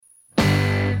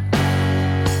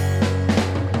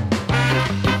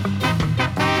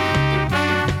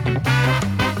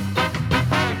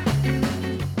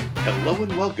Hello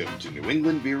and welcome to New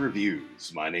England Beer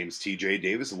Reviews. My name's TJ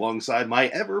Davis alongside my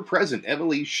ever-present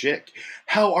Emily Schick.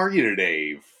 How are you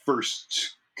today,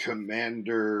 First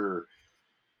Commander?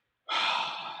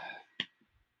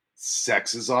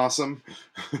 Sex is awesome.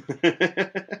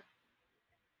 Just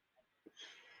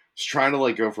trying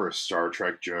to go for a Star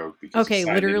Trek joke because Okay, it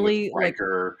signed in with literally,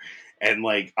 Riker, and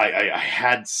I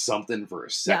had something for a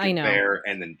yeah, I second know. there,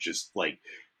 and then just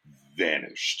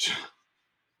vanished.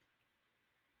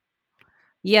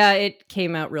 Yeah, it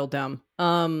came out real dumb.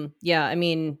 Yeah, I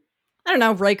mean, I don't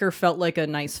know. Riker felt like a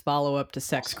nice follow up to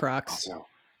Sex Crocs. Also,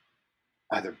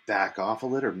 either back off a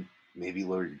little or maybe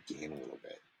lower your gain a little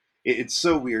bit. It's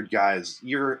so weird, guys.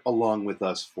 You're along with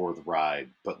us for the ride,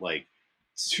 but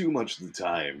too much of the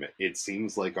time, it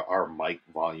seems like our mic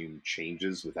volume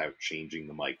changes without changing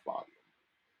the mic volume.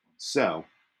 So,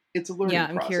 it's a Yeah, learning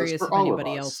I'm process curious for if all of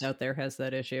anybody else us. out there has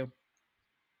that issue.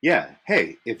 Yeah,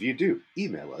 hey, if you do,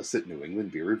 email us at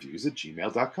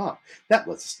newenglandbeerreviews@gmail.com. That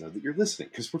lets us know that you're listening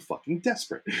because we're fucking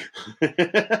desperate.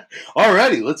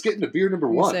 Alrighty, let's get into beer number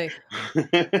You one. say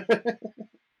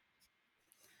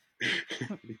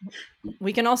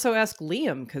we can also ask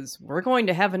Liam because we're going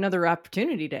to have another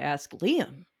opportunity to ask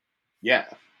Liam. Yeah,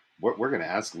 we're going to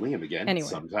ask Liam again Anyway,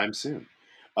 sometime soon.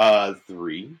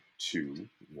 3, 2,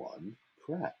 1,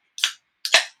 crack.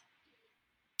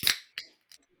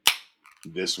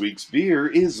 This week's beer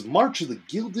is March of the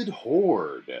Gilded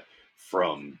Horde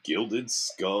from Gilded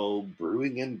Skull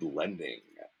Brewing and Blending.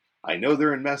 I know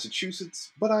they're in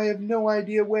Massachusetts, but I have no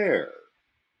idea where.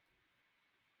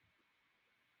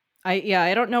 I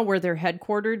don't know where they're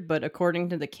headquartered, but according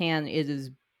to the can, it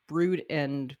is brewed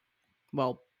and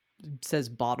it says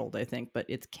bottled, I think, but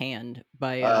it's canned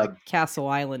by Castle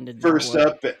Island in First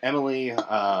Norwood. up, Emily.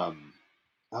 Oh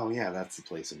yeah, that's the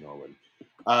place in Norwood.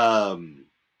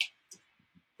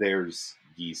 There's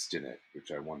yeast in it, which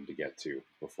I wanted to get to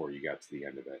before you got to the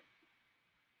end of it.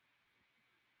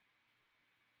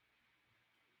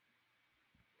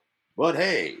 But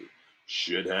hey,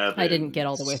 should happen. I didn't get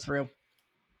all the way through.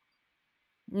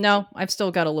 No, I've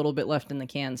still got a little bit left in the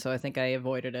can, so I think I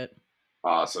avoided it.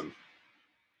 Awesome.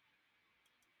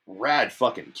 Rad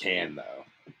fucking can though.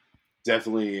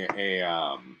 Definitely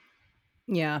a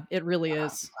Yeah, it really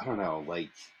is. I don't know,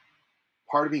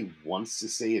 part of me wants to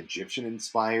say Egyptian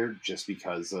inspired just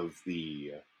because of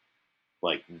the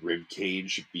rib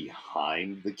cage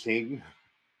behind the king,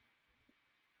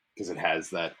 because it has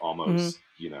that Mm-hmm. almost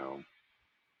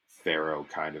pharaoh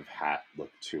kind of hat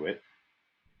look to it.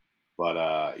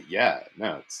 But yeah,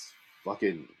 no, it's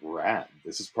fucking rad.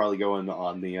 This is probably going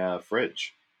on the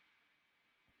fridge.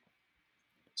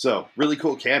 So really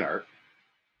cool can art.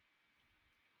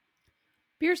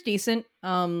 Beer's decent.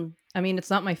 I mean, it's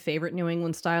not my favorite New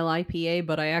England style IPA,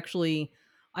 but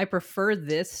I prefer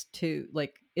this to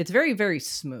it's very, very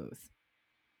smooth.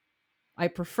 I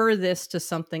prefer this to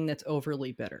something that's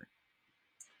overly bitter.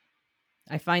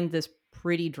 I find this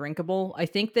pretty drinkable. I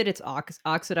think that it's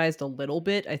oxidized a little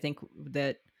bit. I think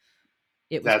that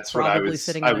it was That's what I probably was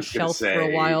sitting I on a was gonna shelf for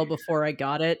a while say. before I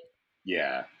got it.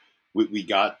 Yeah, we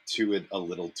got to it a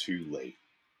little too late.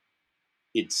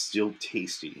 It's still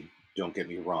tasty, don't get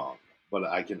me wrong, but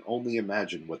I can only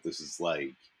imagine what this is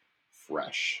like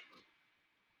fresh.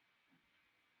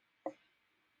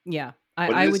 Yeah, But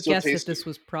it I is would still guess that tasty. this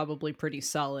was probably pretty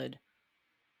solid.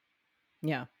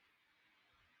 Yeah.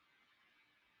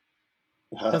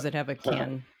 Does it have a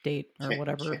can date or Can,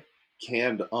 whatever?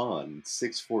 canned on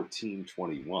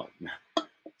 6/14/21.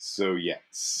 So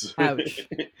yes. Ouch.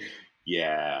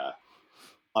 Yeah.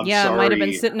 I'm Yeah, it might have been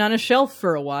sorry. sitting on a shelf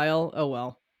for a while. Oh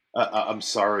well. I'm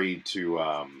sorry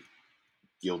to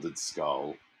Gilded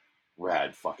Skull.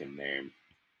 Rad fucking name.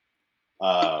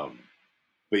 Um,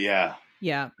 but yeah,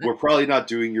 Yeah. we're probably not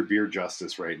doing your beer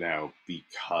justice right now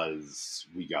because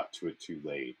we got to it too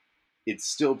late. It's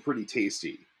still pretty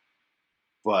tasty,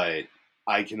 but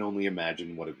I can only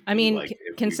imagine what it would I be mean, like if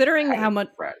we considering had how it much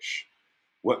fresh.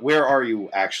 Where are you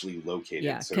actually located?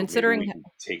 yeah, So maybe we considering can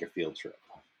take a field trip.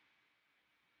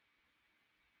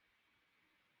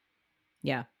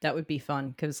 yeah, that would be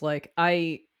fun cuz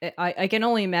I can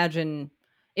only imagine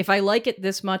if I like it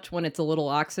this much when it's a little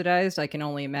oxidized, I can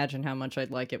only imagine how much I'd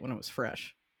like it when it was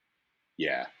fresh.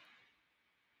 Yeah,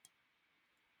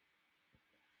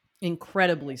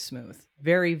 Incredibly smooth.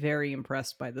 Very, very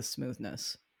impressed by the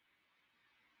smoothness.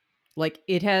 Like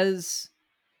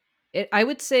I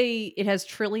would say it has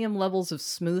Trillium levels of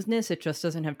smoothness. It just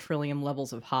doesn't have Trillium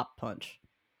levels of hop punch.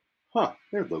 huh?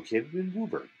 They're located in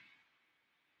Woburn.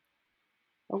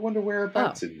 I wonder Oh,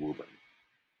 whereabouts in Woburn.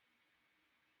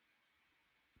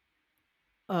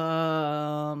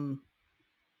 um,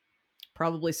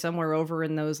 probably somewhere over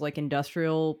in those like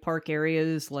industrial park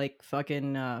areas, like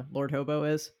fucking Lord Hobo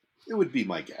is. It would be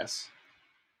my guess.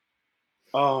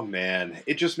 Oh man,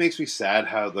 it just makes me sad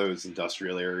how those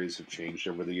industrial areas have changed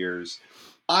over the years.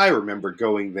 I remember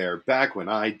going there back when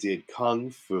I did kung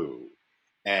fu.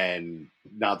 And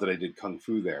not that I did kung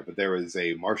fu there, but there was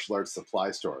a martial arts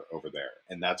supply store over there,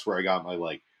 and that's where I got my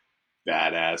like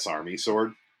badass army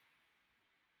sword.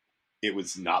 It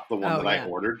was not the one Oh that I yeah.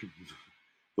 ordered.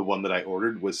 The one that I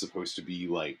ordered was supposed to be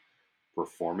like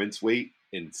performance weight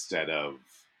instead of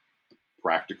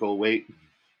practical weight.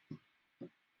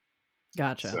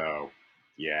 Gotcha. So,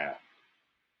 yeah.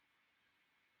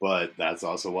 But that's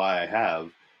also why I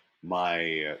have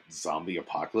my zombie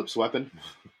apocalypse weapon.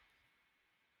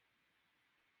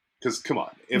 Because, come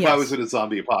on, if I was Yes. in a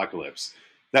zombie apocalypse,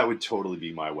 that would totally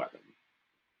be my weapon.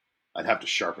 I'd have to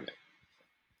sharpen it.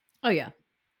 Oh yeah.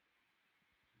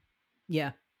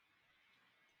 Yeah.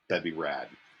 That'd be rad.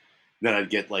 Then I'd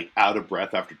get like out of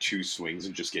breath after 2 swings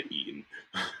and just get eaten.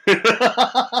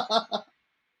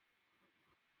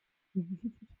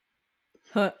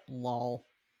 Lol.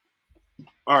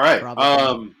 All right.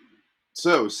 Probably.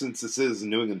 So since this is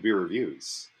New England Beer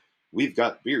Reviews, we've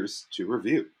got beers to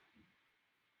review.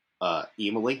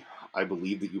 Emily, I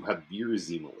believe that you have beers,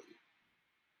 Emily.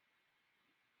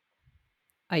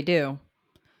 I do.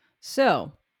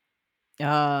 So,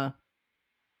 uh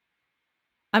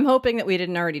I'm hoping that we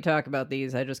didn't already talk about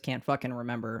these. I just can't fucking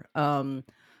remember. I don't think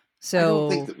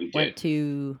So that we went did.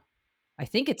 to I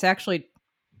think it's actually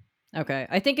okay.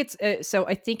 I think it's so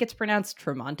I think it's pronounced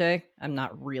Tremonte. I'm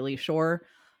not really sure.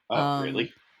 Oh, Um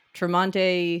really?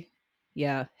 Tremonte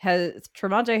yeah, has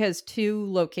Tremonte has two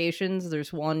locations.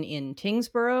 There's one in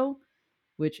Tingsboro,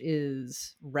 which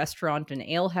is restaurant and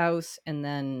ale house, and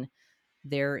then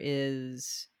there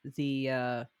is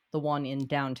the one in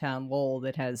downtown Lowell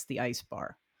that has the ice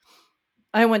bar.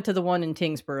 I went to the one in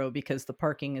Tingsboro because the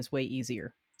parking is way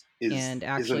easier. Is And is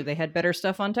actually an they had better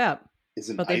stuff on tap. is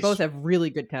an But they both ice have really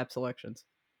good tap selections.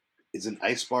 is an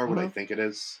ice bar what I Uh-huh. think it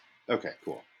is? Okay,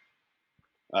 cool.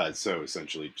 So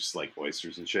essentially just like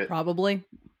oysters and shit. Probably.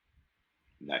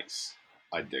 Nice.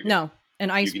 I dig it. No. An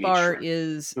You ice can eat bar shrimp.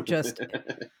 is just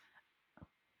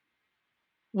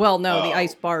well, no, the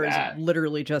ice Oh, bar is that.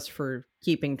 literally just for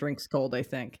keeping drinks cold, I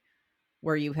think.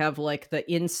 Where you have like the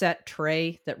inset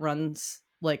tray that runs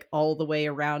like all the way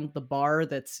around the bar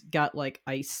that's got like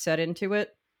ice set into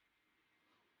it.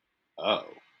 Oh,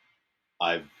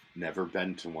 I've never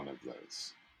been to one of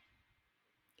those.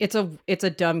 It's a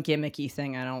dumb gimmicky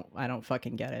thing. I don't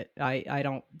fucking get it. I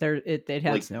don't there it Like,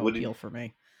 has no appeal for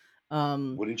me.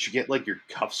 Um wouldn't you get like your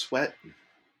cuffs wet?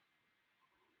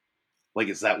 Like,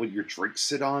 is that what your drinks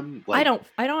sit on? Like, I don't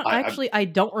I, I'm actually I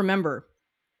don't remember.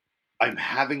 I'm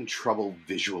having trouble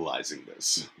visualizing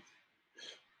this.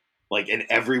 Like, in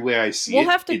every way I see We'll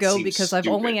it, have to it go seems because I've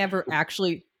only stupid. ever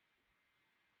actually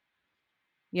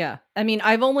yeah. I mean,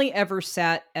 I've only ever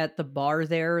sat at the bar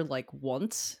there like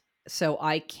once, so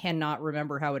I cannot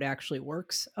remember how it actually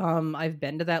works. I've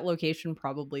been to that location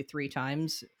probably 3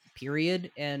 times,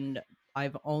 period, and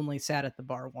I've only sat at the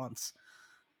bar once.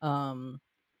 Um,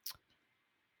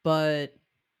 but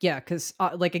yeah, cuz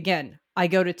like again, I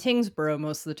go to Tingsboro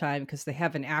most of the time cuz they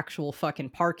have an actual fucking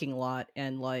parking lot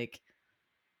and like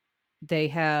they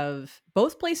have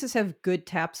both places have good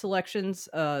tap selections,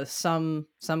 some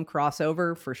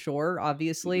crossover for sure,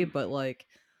 obviously, Mhm. but, like,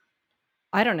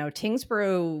 I don't know,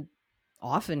 Tingsboro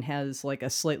often has, like, a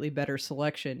slightly better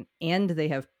selection, and they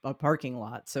have a parking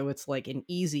lot, so it's, like, an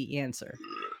easy answer.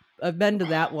 I've been to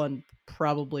that one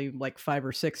probably, like, 5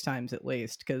 or 6 times at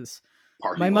least because my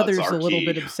Parking lots mother's are a little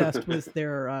bit key. obsessed with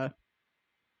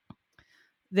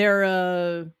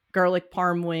their garlic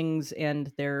parm wings and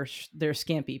their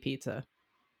scampi pizza.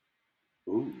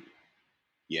 Ooh,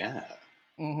 yeah,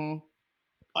 Mhm.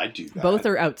 I do Both that.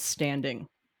 are outstanding.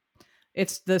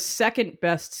 It's the second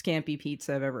best scampi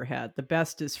pizza I've ever had. The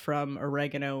best is from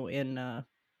Oregano in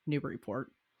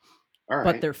Newburyport. All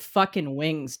But right. their fucking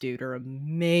wings, dude, are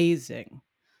amazing.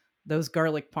 Those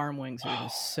garlic parm wings are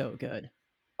just so good.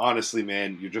 Honestly,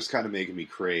 man, you're just kind of making me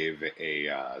crave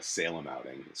a Salem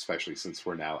outing, especially since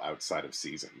we're now outside of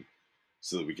season,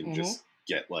 so that we can Hmm. just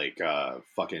get like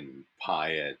fucking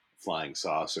pie at Flying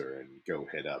Saucer and go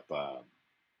hit up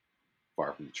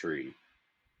Far from the Tree,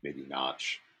 maybe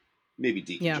Notch, maybe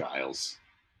Deacon Yeah. Giles.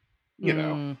 You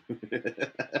know,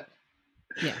 Mm,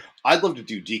 yeah. I'd love to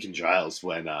do Deacon Giles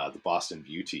when the Boston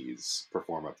Beauties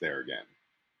perform up there again.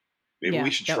 Maybe we Yeah.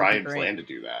 should That would try be and great. plan to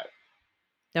do that.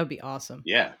 That would be awesome.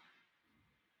 Yeah.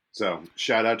 So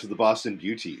shout out to the Boston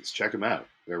Beauties. Check them out.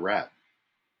 They're rad.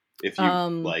 If you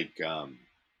Um, like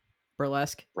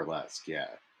Burlesque. burlesque,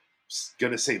 yeah.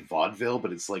 gonna say vaudeville,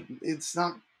 but it's like it's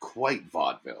not quite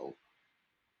vaudeville.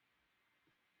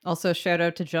 Also, shout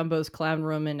out to Jumbo's Clown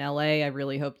Room in LA. I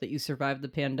really hope that you survive the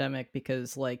pandemic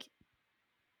because, like,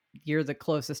 you're the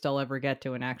closest I'll ever get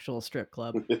to an actual strip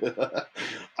club.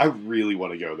 I really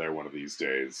want to go there one of these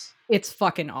days. It's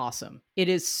fucking awesome. It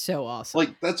is so awesome.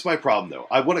 Like that's my problem though.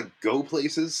 I want to go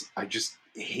places. I just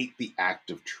hate the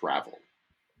act of travel.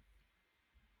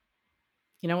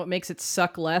 You know what makes it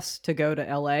suck less to go to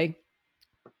LA?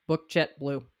 Book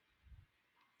JetBlue.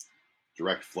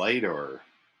 Direct flight or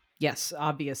Yes,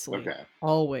 obviously. okay.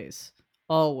 Always.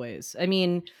 Always. I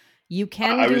mean, you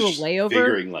can I was do a just layover.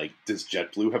 figuring, like, does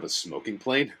JetBlue have a smoking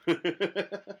plane?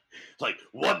 Like,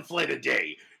 one flight a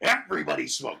day. Everybody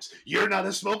smokes. You're not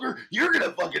a smoker? You're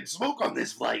gonna fucking smoke on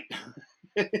this flight.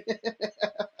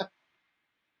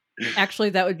 Actually,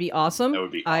 that would be awesome. That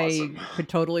would be I awesome. could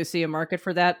totally see a market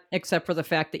for that, except for the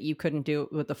fact that you couldn't do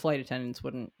it with the flight attendants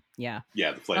wouldn't. Yeah.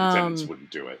 Yeah, the flight attendants Um wouldn't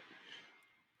do it.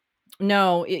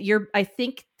 no, you're I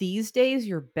think these days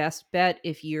your best bet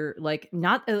if you're like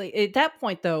not at that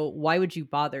point though, why would you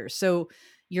bother? So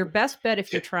your best bet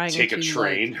if you're trying Take a to like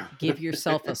train. give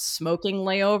yourself a smoking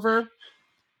layover.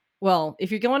 Well,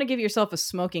 if you're going to give yourself a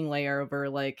smoking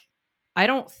layover, like I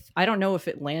don't know if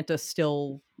Atlanta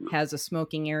still has a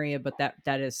smoking area, but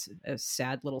that is a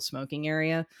sad little smoking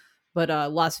area. But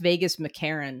Las Vegas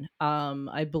McCarran,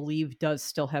 I believe does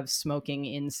still have smoking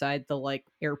inside the like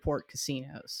airport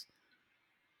casinos.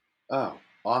 Oh,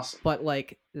 awesome. But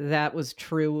like that was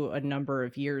true a number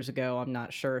of years ago. I'm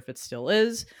not sure if it still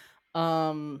is.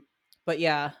 But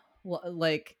yeah,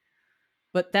 like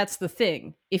but that's the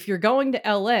thing. If you're going to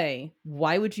LA,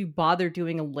 why would you bother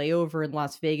doing a layover in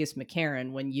Las Vegas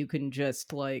McCarran when you can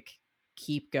just like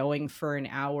keep going for an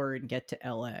hour and get to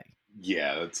LA?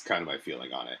 Yeah, that's kind of my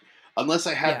feeling on it. Unless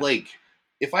I had Yeah. like,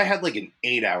 if I had like an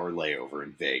 8 hour layover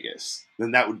in Vegas,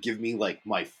 then that would give me like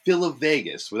my fill of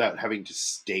Vegas without having to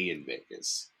stay in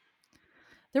Vegas.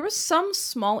 There was some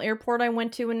small airport I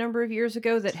went to a number of years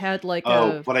ago that had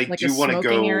Oh, but I a do want to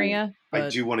smoking go. area, I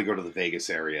but do want to go to the Vegas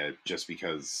area just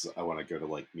because I want to go to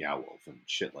like Meow Wolf and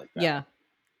shit like that. yeah,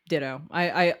 ditto.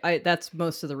 I that's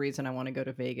most of the reason I want to go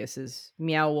to Vegas is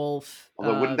Meow Wolf,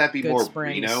 Although, wouldn't that be Good more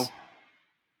Reno? Springs.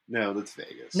 No, that's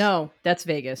Vegas. No, that's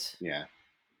Vegas. Yeah,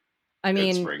 I Good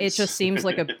mean, it Springs. just seems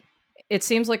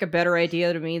like a better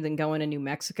idea to me than going to New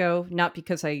Mexico. Not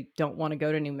because I don't want to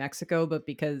go to New Mexico, but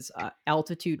because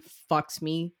altitude fucks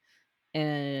me,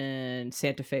 and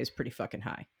Santa Fe is pretty fucking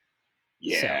high. So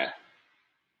Yeah.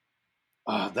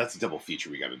 That's a double feature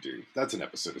we got to do. That's an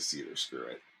episode of See It or Screw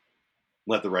It.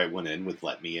 Let the Right One In with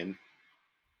Let Me In.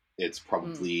 It's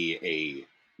probably a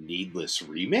needless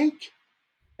remake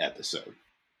episode.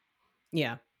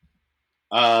 yeah.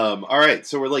 All right,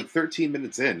 so we're like 13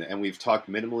 minutes in, and we've talked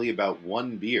minimally about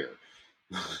one beer.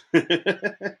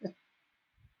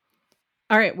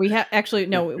 All right, we have actually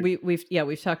no,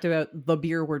 we've talked about the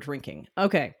beer we're drinking.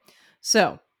 Okay,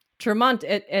 so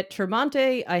Tremonti at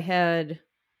Tremonti,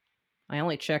 I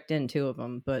only checked in two of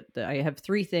them, but I have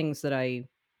three things that I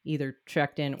either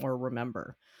checked in or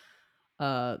remember.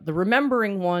 The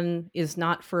remembering one is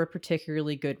not for a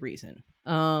particularly good reason.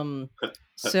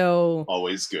 So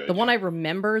Always the good. one I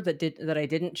remember that I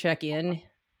didn't check in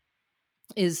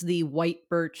is the white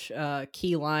birch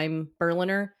key lime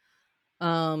Berliner.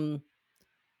 Um,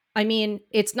 I mean,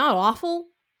 it's not awful,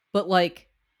 but like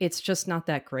it's just not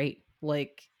that great.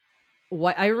 Like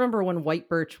what I remember when white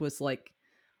birch was like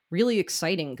really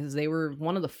exciting because they were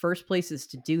one of the first places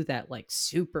to do that like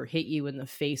super hit you in the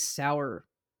face sour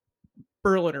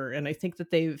Berliner, and I think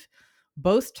that they've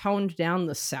both toned down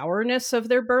the sourness of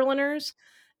their Berliners,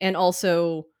 and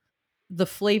also the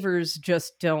flavors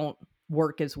just don't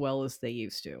work as well as they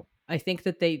used to. I think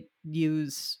that they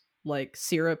use like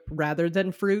syrup rather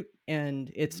than fruit,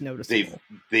 and it's They've noticeable.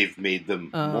 they've made them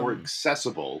more Um,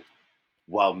 accessible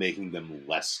while making them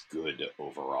less good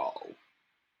overall.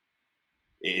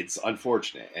 It's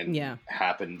unfortunate and yeah.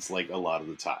 happens like a lot of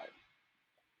the time.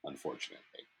 Unfortunately.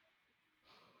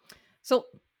 So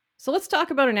so let's talk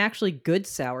about an actually good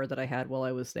sour that I had while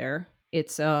I was there.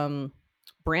 It's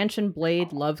Branch and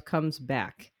Blade Love Comes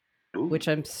Back, Ooh. which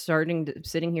I'm sitting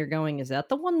here going, is that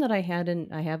the one that I have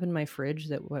in my fridge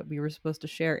that what we were supposed to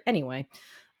share? Anyway,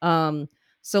 um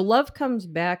so Love Comes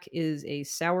Back is a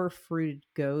sour fruited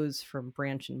goes from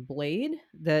Branch and Blade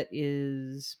that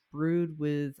is brewed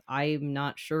with I'm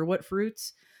not sure what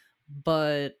fruits,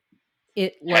 but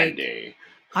it like Handy.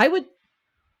 I would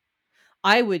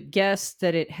I would guess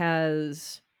that it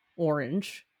has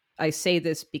orange. I say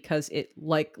this because it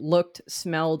like looked,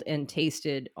 smelled, and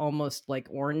tasted almost like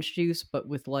orange juice, but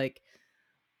with like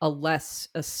a less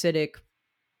acidic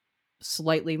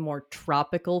slightly more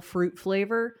tropical fruit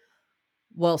flavor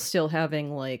while still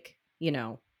having like,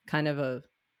 kind of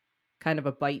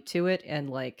a bite to it, and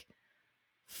like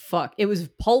fuck, it was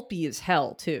pulpy as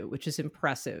hell too, which is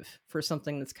impressive for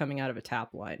something that's coming out of a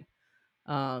tap line.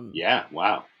 Um Yeah,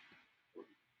 wow.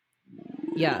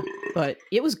 yeah, but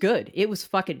it was good. It was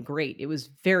fucking great. It was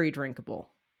very drinkable.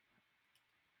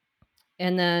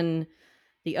 And then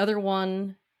the other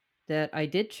one that I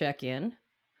did check in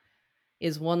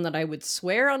is one that I would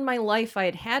swear on my life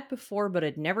I had before, but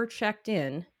had never checked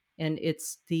in. And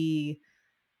it's the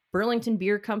Burlington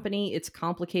Beer Company. It's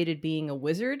Complicated Being a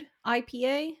Wizard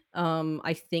IPA.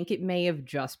 I think it may have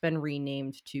just been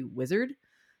renamed to Wizard,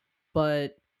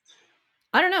 but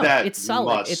I don't know. That It's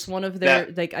solid. It's must one of their,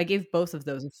 that like, I gave both of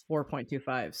those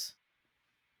 4.25s.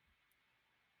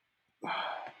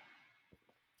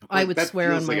 I like would that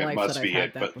swear on feels my like it life that must I've be had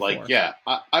it. that But like, before. yeah,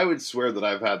 I would swear that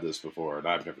I've had this before and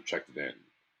I've never checked it in.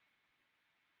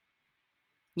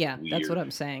 Yeah, that's what Weird.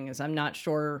 I'm saying is I'm not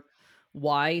sure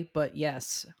why, but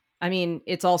yes. I mean,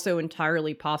 it's also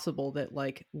entirely possible that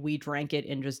like we drank it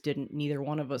and just didn't neither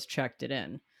one of us checked it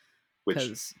in, Which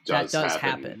cuz that does does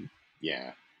happen. happen.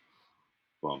 Yeah.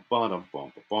 Bum bum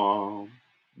bum bum.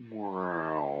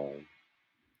 Wow.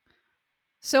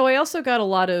 So I also got a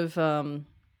lot of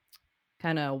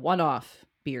kind of one-off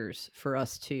beers for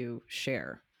us to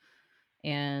share.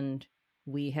 And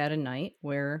we had a night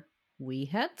where we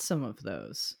had some of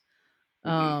those. Hmm.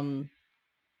 Um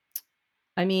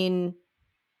I mean,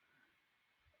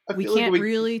 I we feel like can't we.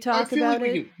 really I talk feel like about we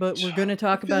it, can. but we're going to I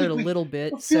talk feel about it like a we. little I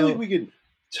bit. feel like So, we can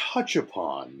touch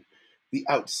upon the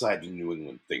outside of New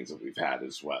England things that we've had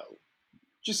as well.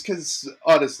 Just because,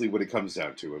 honestly, when it comes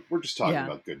down to it, we're just talking yeah.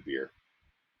 about good beer,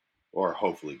 or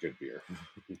hopefully good beer.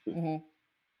 Mhm.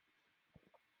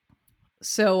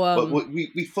 So, But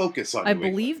we focus on I New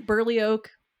England. believe Burley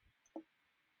Oak.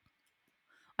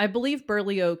 I believe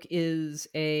Burley Oak is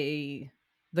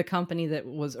the company that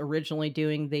was originally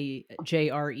doing the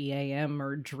JREAM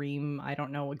or Dream. I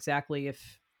don't know exactly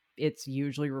if it's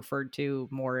usually referred to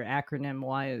more acronym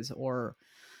wise or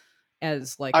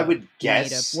as like I a would made up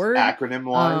guess word. acronym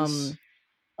wise. Um,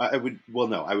 I would. Well,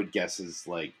 no, I would guess is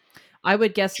like I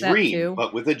would guess that Dream, too.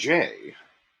 but with a J.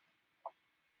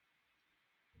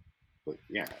 But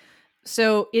yeah.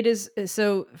 So it is.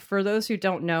 So for those who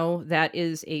don't know, that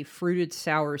is a fruited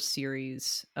sour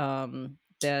series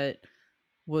that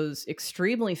was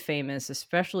extremely famous,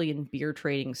 especially in beer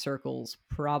trading circles,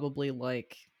 probably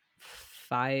like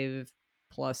 5+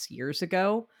 years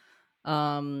ago.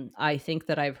 I think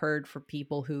that I've heard from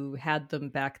people who had them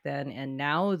back then and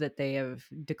now that they have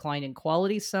declined in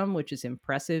quality some, which is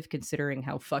impressive considering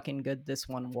how fucking good this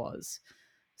one was.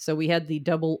 So we had the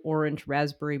double orange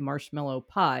raspberry marshmallow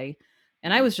pie,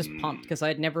 and I was just pumped Hmm. because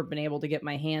I'd never been able to get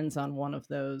my hands on one of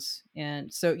those.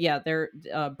 And so yeah, they're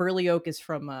Burley Oak is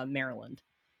from Maryland,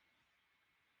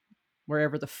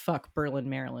 wherever the fuck Berlin,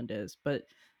 Maryland is. But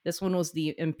this one was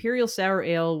the Imperial Sour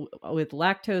Ale with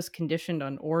lactose conditioned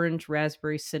on orange,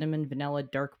 raspberry, cinnamon, vanilla,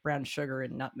 dark brown sugar,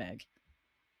 and nutmeg.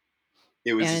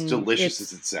 It was as And delicious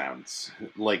as it's, it sounds.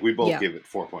 Like we both yeah, gave it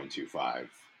 4.25.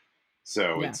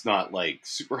 So yeah. it's not like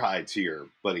super high tier,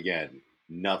 but again,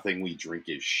 nothing we drink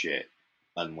is shit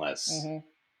unless, Hmm.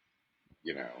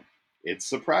 you know, it's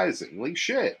surprisingly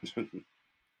shit.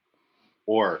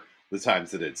 Or the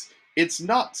times that it's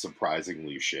not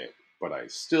surprisingly shit, but I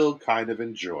still kind of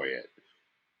enjoy it.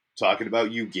 Talking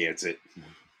about you, Gansett.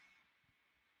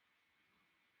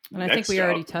 And I think Next we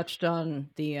already up, touched on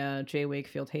the J.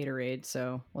 Wakefield Haterade,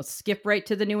 so let's skip right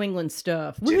to the New England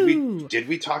stuff. did we Woohoo! did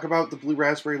we talk about the blue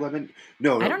raspberry lemon?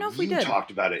 No, I no, don't know if we you did.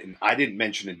 talked about it and I didn't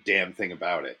mention a damn thing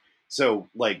about it. So,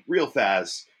 like real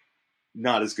fast,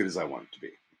 not as good as I want it to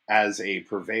be. As a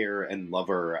purveyor and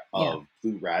lover Yeah. of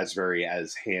blue raspberry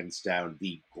as hands down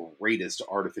the greatest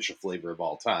artificial flavor of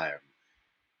all time,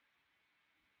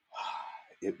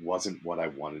 it wasn't what I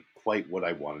wanted, quite what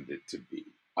I wanted it to be.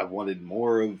 I wanted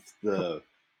more of the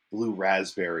blue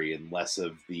raspberry and less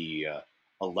of the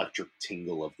electric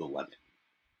tingle of the lemon,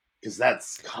 because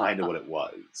that's kind of what it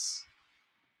was.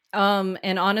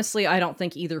 And honestly, I don't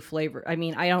think either flavor. I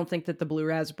mean, I don't think that the blue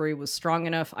raspberry was strong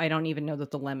enough. I don't even know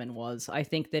that the lemon was. I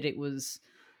think that it was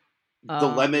The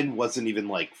um lemon wasn't even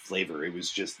like flavor; it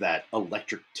was just that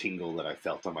electric tingle that I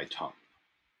felt on my tongue.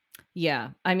 yeah.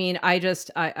 I mean, I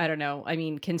don't know. I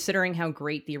mean, considering how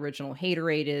great the original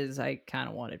Haterade is, I kind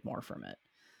of wanted more from it.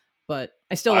 But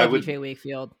I still I love you, would. Jay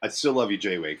Wakefield. I still love you,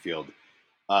 Jay Wakefield.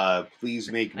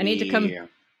 Please make I need to come. me.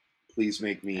 Please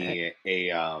make uh, me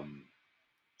a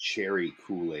cherry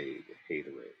Kool Aid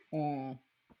haterade. mm,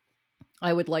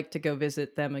 I would like to go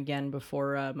visit them again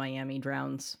before Miami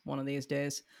drowns one of these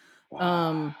days.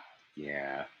 Um,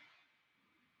 Yeah.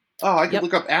 Oh, I could yep.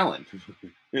 look up Allen.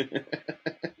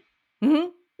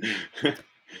 Mhm.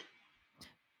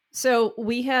 So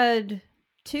we had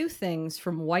two things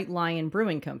from White Lion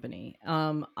Brewing Company.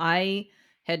 I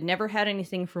had never had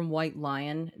anything from White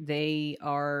Lion. They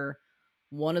are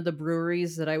one of the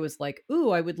breweries that I was like, ooh,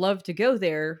 I would love to go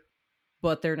there,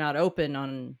 but they're not open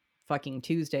on fucking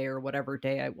Tuesday or whatever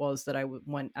day I was that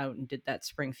went out and did that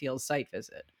Springfield site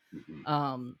visit.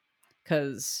 Mhm.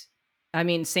 Because I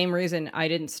mean, same reason I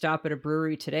didn't stop at a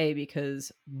brewery today,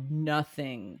 because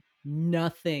nothing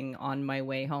on my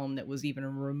way home that was even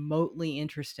remotely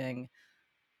interesting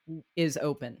is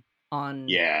open on.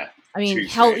 Yeah, I mean,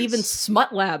 hell, even Tuesdays.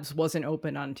 Smut Labs wasn't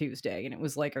open on Tuesday, and it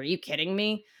was like, are you kidding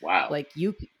me? Wow, Like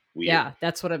weird. yeah,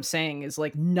 that's what I'm saying, is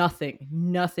like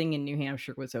nothing in New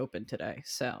Hampshire was open today.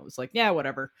 So it was like, yeah,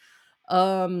 whatever.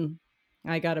 Um,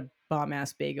 I got a bomb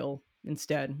ass bagel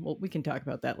instead. Well, we can talk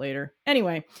about that later.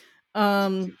 Anyway,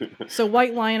 so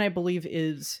White Lion, I believe,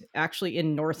 is actually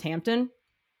in Northampton.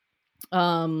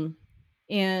 Um,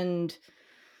 and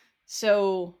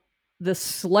so the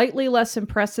slightly less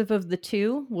impressive of the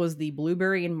two was the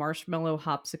blueberry and marshmallow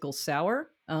hopsicle sour.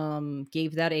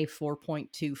 Gave that a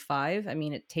 4.25. I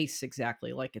mean, it tastes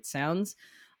exactly like it sounds.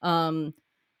 Um,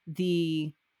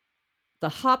 the the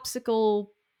hopsicle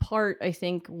part, I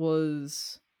think,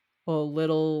 was a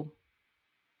little,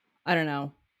 I don't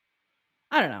know.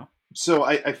 I don't know. So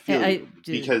I feel I you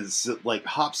do because like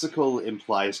hopsicle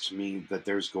implies to me that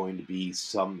there's going to be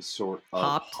some sort of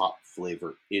hopped. hop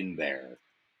flavor in there,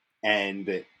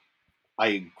 and I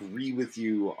agree with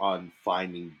you on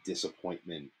finding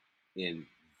disappointment in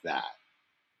that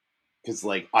because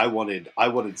like I wanted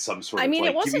some sort I of mean,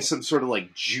 it like give me wasn't. some sort of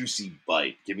like juicy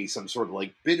bite, give me some sort of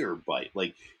like bitter bite,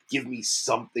 like give me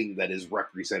something that is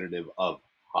representative of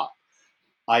hop.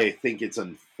 I think it's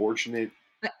unfortunate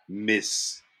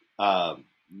mis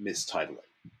mistitling.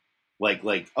 Like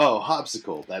oh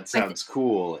hopsicle, that I think sounds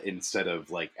cool instead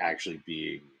of like actually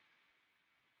being,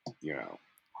 hop.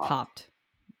 hopped.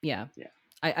 Yeah. Yeah.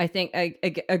 I think I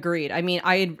agreed. I mean,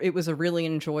 it was a really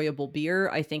enjoyable beer.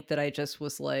 I think that I just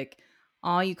was like,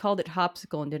 "Oh, you called it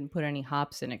hopsicle and didn't put any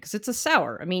hops in it because it's a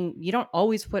sour." I mean, you don't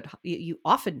always you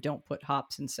often don't put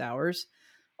hops in sours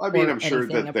I mean, or I'm sure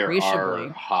anything that there are appreciably.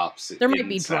 hops There might in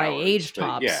be dry sours, aged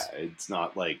but yeah, hops it's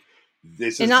not like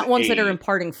this and is not ones that are a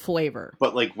imparting flavor.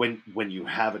 but like when you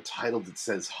have a title that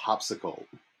says hopsicle,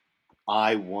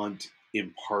 I want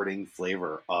imparting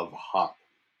flavor of hop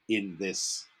in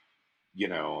this,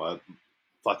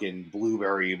 fucking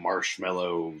blueberry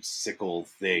marshmallow sickle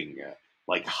thing.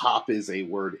 Like hop is a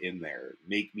word in there.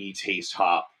 Make me taste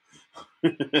hop.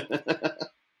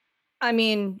 I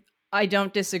mean, I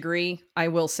don't disagree. I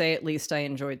will say at least I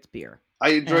enjoyed the beer. I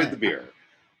enjoyed Uh, the beer.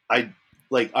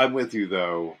 I'm with you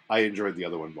though. I enjoyed the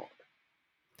other one more.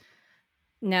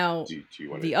 Now, Do you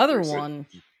want to the other introduce it? one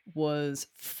was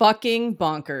fucking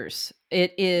bonkers.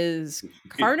 It is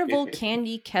Carnival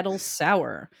Candy Kettle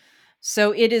Sour.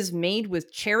 So it is made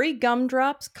with cherry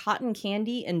gumdrops, cotton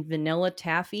candy, and vanilla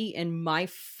taffy. And my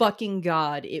fucking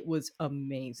god, it was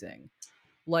amazing.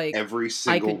 Like, Every I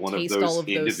single could one of taste all those of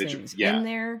those individual, things yeah, in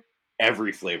there.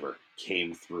 every flavor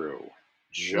came through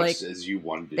just Like, as you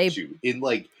wanted it they to in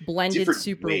like blended different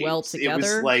super well ways. It was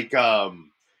together. like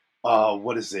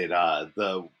what is it?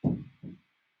 The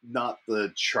not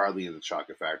the Charlie and the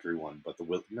Chocolate Factory one, but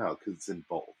the no, because it's in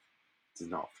both. It's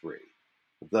in all three.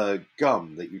 The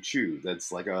gum that you chew,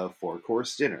 that's like a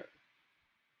four-course dinner.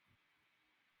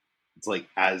 It's like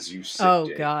Oh,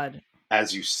 god.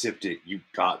 as you sipped it, you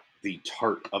got the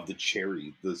tart of the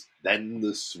cherry, then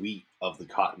the sweet of the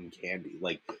cotton candy,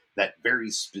 like that very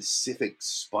specific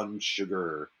spun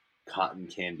sugar cotton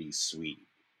candy sweet.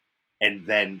 And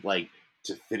then like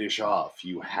to finish off,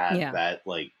 you had Yeah. that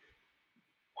like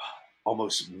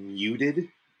almost muted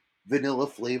vanilla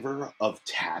flavor of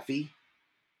taffy.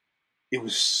 It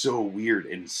was so weird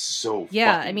and so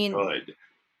Yeah. I fucking mean, good.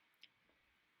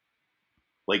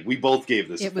 Like we both gave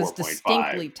this a it was 4.5.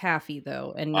 distinctly taffy,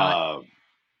 though, and not. Um,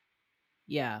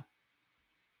 Yeah.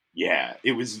 yeah,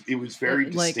 it was very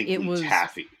Like, it distinctly was.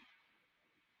 taffy.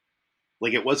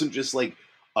 Like it wasn't just like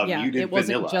a Yeah, muted it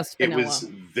wasn't vanilla. just It was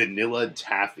vanilla. vanilla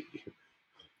taffy.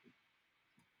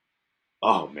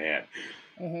 Oh man.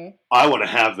 Mhm. I want to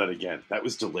have that again. That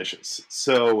was delicious.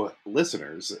 So,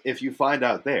 listeners, if you find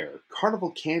out there,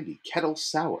 Carnival Candy Kettle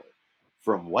Sour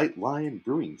from White Lion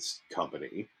Brewing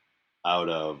Company out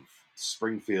of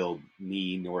Springfield,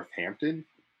 Northampton.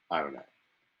 I don't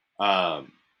know.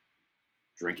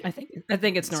 Drink it. I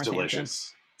think it's It's Northampton.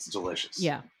 delicious. It's delicious.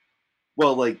 Yeah.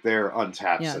 Well, like they're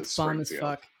untapped Yeah, says it's bomb as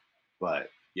Springfield, fuck.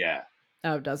 but yeah.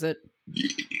 Oh, does it?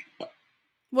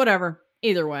 Whatever.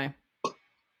 Either way.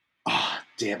 Ah,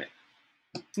 damn it.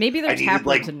 Maybe their I needed tap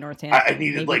like rooms in I Northampton.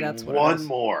 needed Maybe like that's what it one is.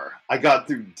 more. I got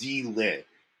through D lit,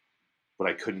 but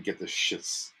I couldn't get the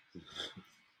shits.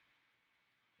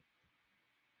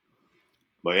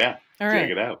 But yeah, All check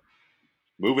right. it out.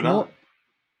 Moving More on.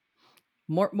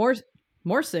 more more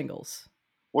more singles.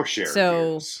 More share So,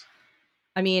 reviews.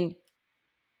 I mean,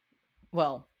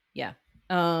 well, yeah.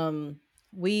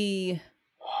 We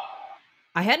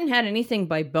I hadn't had anything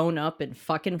by Bone Up in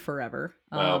fucking forever.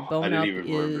 Well, I Bone didn't Up even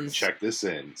remember to is check this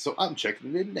in, so I'm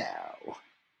checking it in now.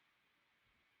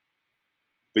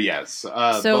 But yes,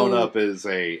 Bone so Up is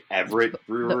a Everett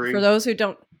for brewery. those who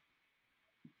don't,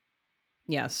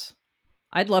 yes.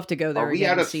 I'd love to go Are there we again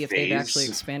out and of see if they've actually phase?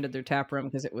 expanded their tap room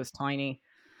because it was tiny.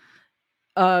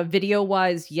 Video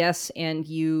wise, yes, and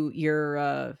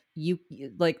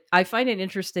like, I find it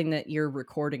interesting that your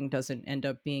recording doesn't end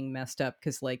up being messed up,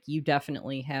 because like you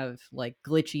definitely have like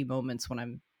glitchy moments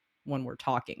when we're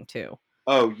talking too.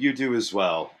 Oh, you do as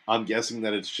well. I'm guessing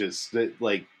that it's just that,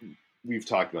 like, we've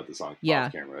talked about this on off Yeah.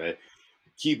 camera. Right?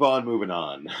 Keep on moving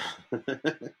on.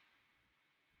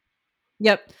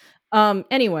 Yep.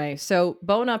 Anyway, so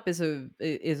Bone Up is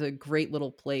a great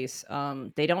little place.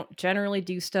 They don't generally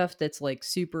do stuff that's like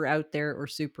super out there or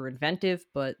super inventive,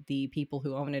 but the people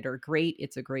who own it are great.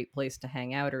 It's a great place to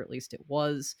hang out, or at least it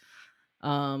was.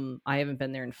 I haven't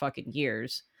been there in fucking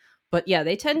years. But yeah,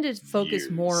 they tend to focus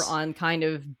more Years. on kind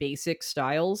of basic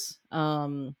styles.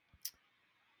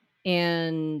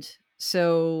 And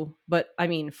so, but I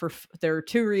mean, there are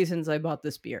two reasons I bought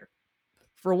this beer.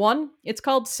 For one, it's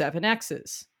called Seven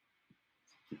X's.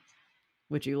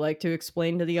 Would you like to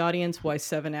explain to the audience why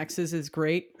Seven X's is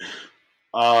great?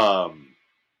 Um,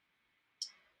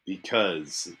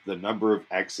 because the number of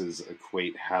X's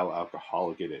equate how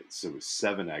alcoholic it is. So with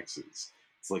seven X's,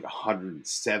 it's like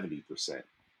 170%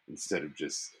 instead of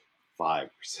just 5%.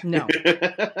 No,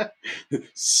 no.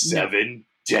 Seven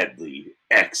deadly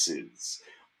X's.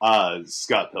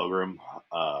 Scott Pilgrim,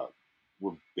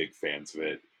 we're big fans of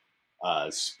it.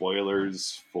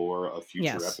 Spoilers for a future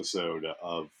Yes. episode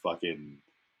of fucking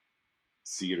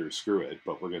See It or Screw It,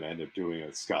 but we're going to end up doing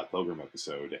a Scott Pilgrim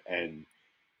episode. And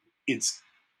it's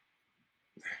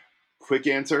quick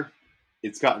answer.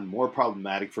 It's gotten more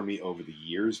problematic for me over the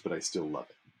years, but I still love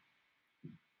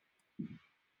it. Mhm.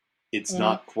 It's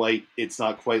not quite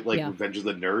like Yeah. Revenge of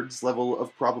the Nerds level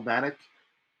of problematic,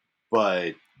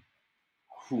 but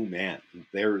who man,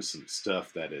 there is some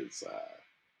stuff that is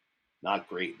not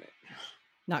great in it.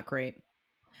 Not great.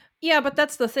 Yeah, but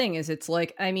that's the thing, is it's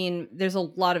like, I mean, there's a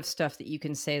lot of stuff that you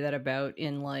can say that about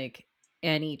in like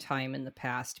any time in the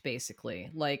past, basically.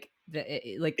 Like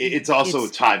It's also a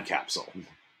it's time capsule.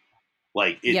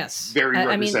 Like it's yes. very I mean,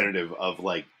 representative of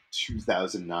like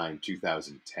 2009,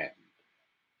 2010.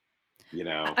 You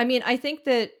know, I think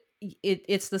that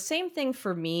it's the same thing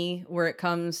for me where it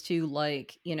comes to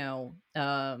like,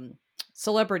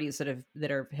 celebrities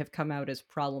have come out as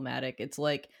problematic. It's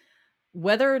like,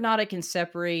 whether or not I can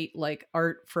separate like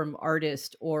art from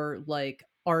artist, or like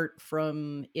art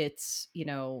from its,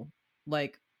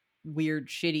 like weird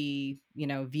shitty,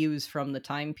 views from the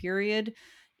time period,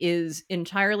 is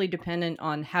entirely dependent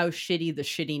on how shitty the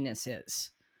shittiness is.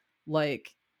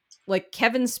 Like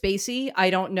Kevin Spacey,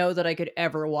 I don't know that I could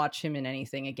ever watch him in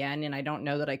anything again, and I don't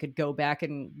know that I could go back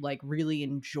and like really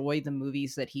enjoy the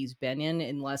movies that he's been in,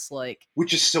 unless like,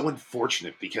 which is so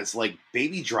unfortunate because like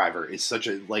Baby Driver is such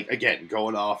a like again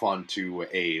going off onto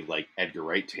a like Edgar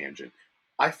Wright tangent.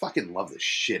 I fucking love the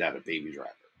shit out of Baby Driver.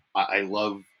 I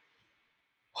love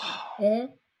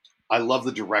Mhm. I love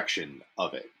the direction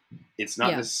of it. It's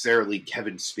not Yeah. necessarily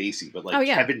Kevin Spacey, but Oh like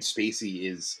yeah. Kevin Spacey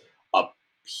is a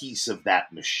piece of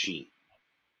that machine.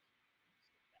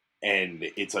 And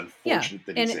it's Yeah. unfortunate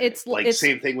that And he's in it. Like it's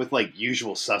same thing with like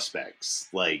Usual Suspects.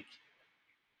 Like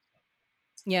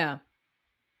yeah.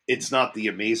 it's not the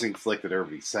amazing flick that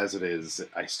everybody says it is.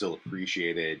 I still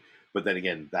appreciate it, but then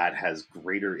again, that has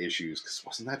greater issues because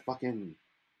wasn't that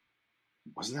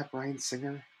Brian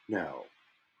Singer? No,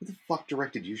 who the fuck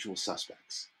directed Usual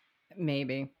Suspects?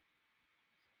 Maybe.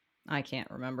 I can't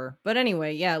remember. But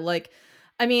anyway, yeah, like,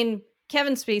 I mean,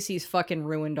 Kevin Spacey's fucking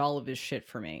ruined all of his shit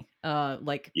for me.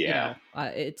 Like, Yeah,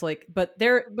 it's like, but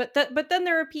then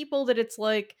there are people that it's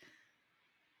like,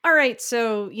 all right,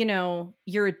 so,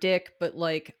 you're a dick, but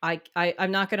like,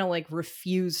 I'm not gonna like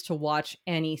refuse to watch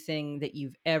anything that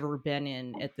you've ever been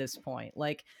in at this point.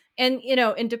 Like, and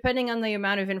depending on the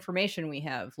amount of information we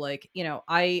have, like,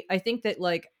 I think that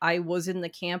like I was in the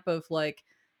camp of like,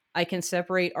 I can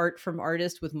separate art from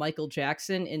artist with Michael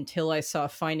Jackson, until I saw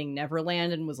Finding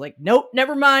Neverland and was like, nope,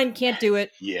 never mind, can't do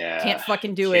it. Can't yeah,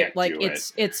 fucking do it. can't Like, do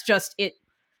it. it's just it.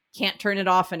 Can't turn it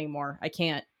off anymore. I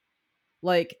can't.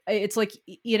 Like it's like,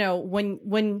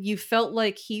 when you felt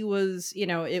like he was,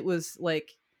 it was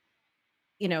like,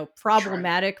 Trying.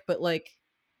 problematic, but like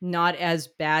not as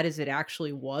bad as it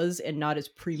actually was, and not as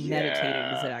premeditated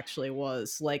as it Yeah. actually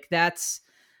was. Like that's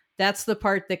the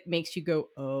part that makes you go,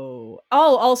 oh,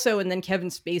 also, and then Kevin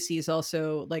Spacey is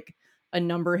also like, a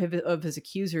number of his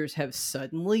accusers have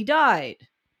suddenly died.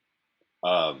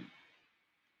 Um,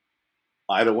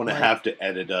 I don't want to Like, have to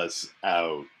edit us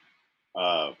out.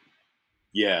 Um,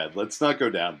 yeah, let's not go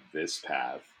down this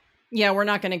path. yeah, we're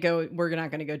not gonna go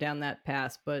down that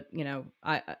path, but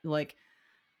I like,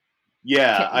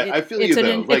 Yeah, I feel you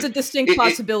though. it's a Like distinct it,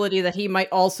 possibility that he might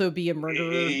also be a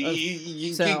murderer of,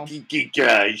 so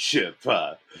Guys,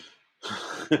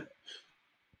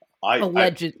 I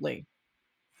allegedly.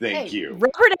 thank Hey, you.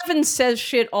 Robert Evans says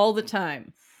shit all the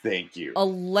time. Thank you. No,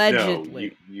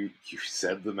 Allegedly. you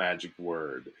said the magic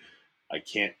word. I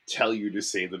can't tell you to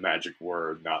say the magic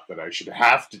word. Not that I should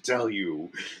have to tell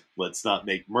you. Let's not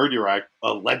make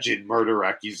alleged murder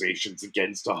accusations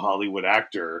against a Hollywood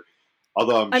actor.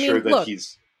 Although I'm I sure mean, that look,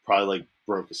 he's probably like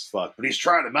broke as fuck, but he's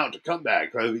trying to mount a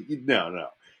comeback. No.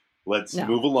 Let's no.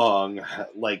 move along.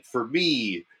 Like for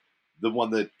me, the one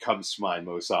that comes to mind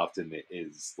most often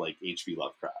is like H.P.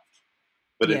 Lovecraft.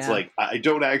 But it's Yeah. like I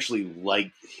don't actually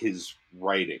like his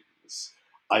writings.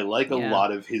 I like a Yeah.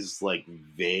 lot of his like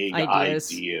vague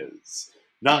Ideas. ideas.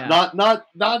 Yeah.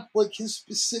 Not like his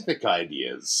specific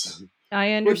ideas, I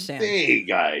but understand. vague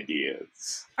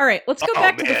ideas. All right, let's go Oh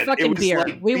back to the man, it fucking was beer.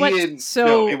 like We went being no,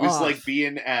 so it was like off.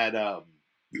 being at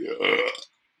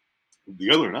the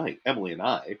other night, Emily and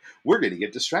I, we're going to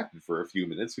get distracted for a few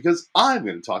minutes because I'm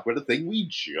going to talk about a thing we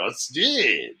just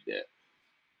did.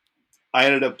 I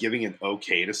ended up giving an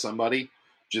okay to somebody,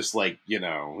 just like,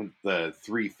 the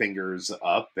three fingers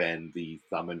up and the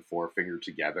thumb and forefinger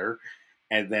together.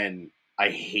 And then I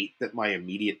hate that my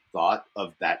immediate thought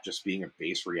of that just being a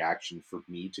base reaction for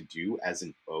me to do as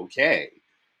an okay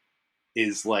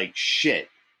is like, shit.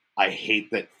 I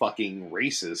hate that fucking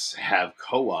racists have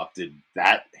co opted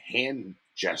that hand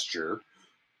gesture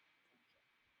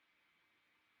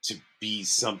to be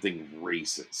something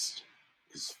racist.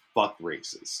 Because fuck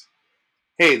racists.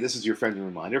 Hey, this is your friendly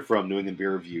reminder from New England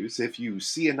Beer Reviews. If you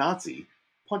see a Nazi,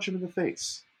 punch him in the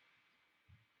face.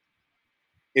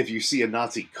 If you see a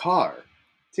Nazi car,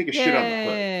 take a shit on the hood.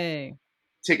 Yay.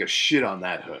 Take a shit on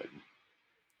that hood.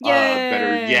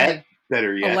 Yay.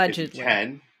 Better yet, if you Allegedly.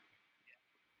 can.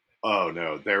 Oh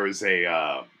no, there was a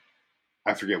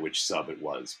I forget which sub it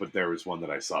was, but there was one that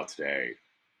I saw today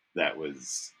that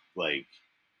was like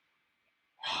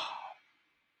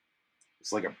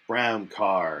it's like a brown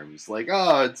car. It was like,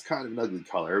 oh, it's kind of an ugly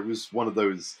color. It was one of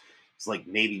those. It's like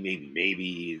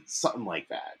maybe, something like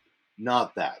that.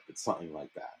 Not that, but something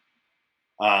like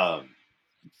that.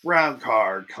 Brown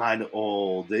car, kind of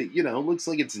old. It, looks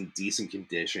like it's in decent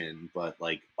condition, but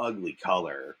like ugly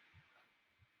color.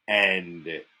 And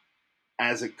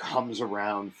as it comes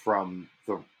around from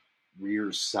the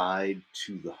rear side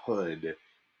to the hood,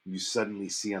 you suddenly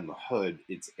see on the hood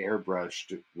it's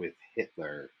airbrushed with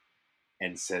Hitler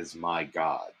and says "My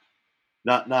God."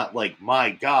 Not like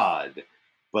 "My God,"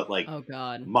 but like Oh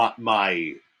god.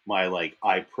 my like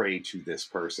 "I pray to this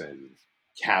person,"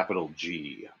 capital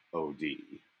GOD,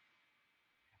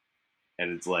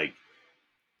 and it's like,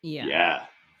 Yeah. yeah,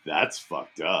 that's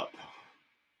fucked up.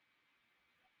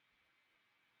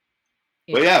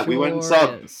 But It yeah, sure is. we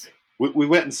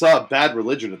went and saw Bad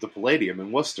Religion at the Palladium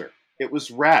in Worcester. It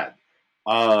was rad.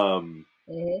 Um,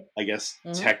 Mhm. I guess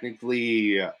Mhm.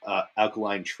 technically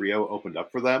Alkaline Trio opened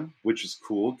up for them, which is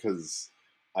cool because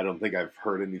I don't think I've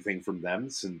heard anything from them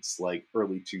since like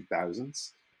early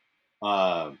 2000s.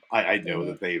 I know Mhm.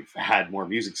 that they've had more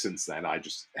music since then. I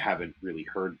just haven't really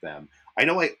heard them. I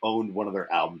know I owned one of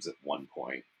their albums at one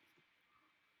point.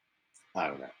 I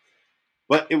don't know.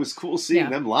 But it was cool seeing Yeah.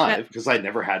 them That live because I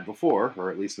never had before, or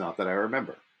at least not that I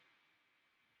remember.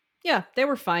 Yeah, they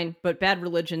were fine, but Bad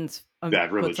Religions Bad puts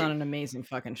on Religion. an amazing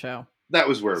fucking show. That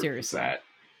was where it was Seriously. at.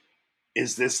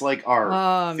 Is this like our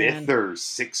Oh fifth man. or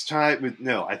sixth time?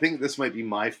 No, I think this might be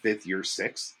my fifth year,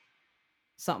 sixth,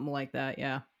 Something like that,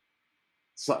 yeah.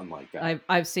 something like that.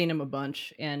 I've seen him a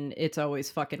bunch, and it's always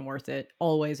fucking worth it.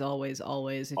 Always, always,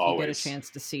 always. If you get a Always. chance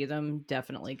to see them,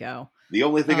 definitely go. The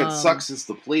only thing that Um, sucks is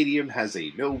the Palladium has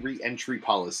a no re-entry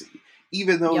policy.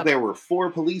 Even though yep. there were 4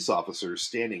 police officers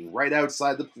standing right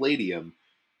outside the Palladium,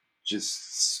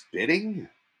 just spitting.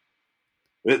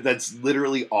 That's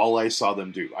literally all I saw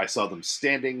them do. I saw them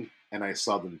standing and I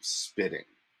saw them spitting.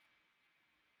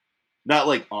 Not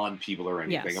like on people or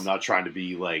anything. I'm Yes. not trying to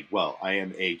be like, well, I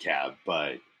am a cab,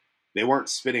 but They weren't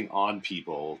spitting on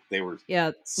people. They were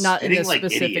Yeah, not in spitting this like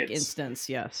specific idiots. instance.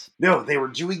 Yes. No, they were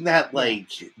doing that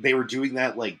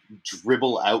Yeah. like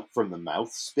dribble out from the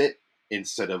mouth spit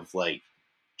instead of like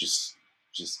just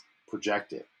just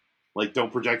project it. Like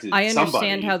don't project it I at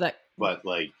understand how somebody, that. but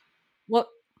like Well,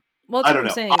 well, I that's what don't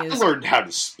I'm know. saying I is, learned how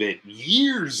to spit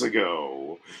years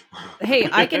ago. hey,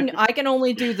 I can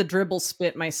only do the dribble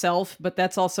spit myself, but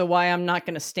that's also why I'm not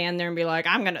going to stand there and be like,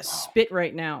 I'm going to Oh. spit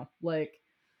right now. Like,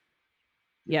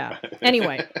 yeah.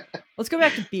 Anyway, let's go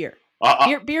back to beer.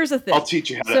 I, Beer's a I'll thing. teach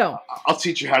you how to. So, I'll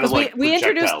teach you how to because we like we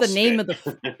introduced projectile the name spit.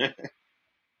 of the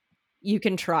you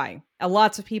can try.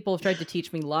 Lots of people have tried to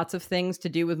teach me lots of things to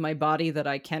do with my body that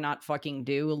I cannot fucking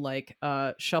do, like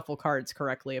shuffle cards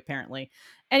correctly, apparently.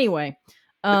 Anyway,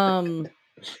 um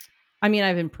I mean,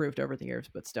 I've improved over the years,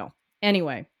 but still.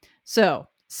 Anyway, so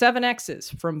 7X's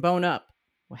from Bone Up.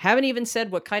 We haven't even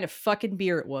said what kind of fucking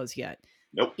beer it was yet.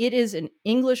 Nope. It is an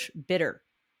English bitter.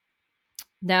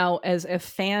 Now, as a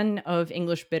fan of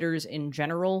English bitters in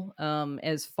general,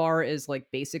 as far as like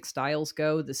basic styles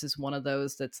go, this is one of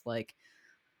those that's like,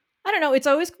 I don't know, it's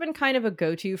always been kind of a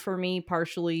go-to for me,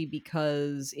 partially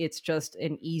because it's just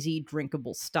an easy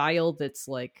drinkable style that's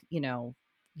like,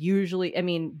 usually, I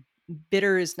mean,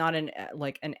 bitter is not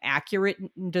like an accurate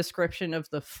description of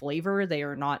the flavor. They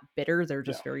are not bitter. They're No.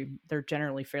 just they're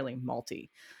generally fairly malty.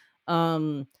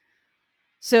 Um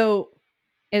so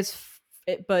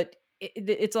but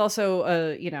it's also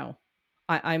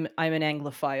I'm an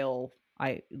Anglophile.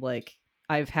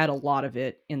 I've had a lot of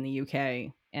it in the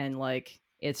UK, and like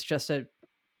it's just a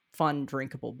fun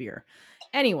drinkable beer.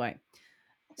 Anyway,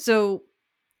 so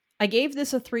I gave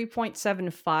this a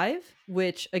 3.75,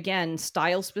 which again,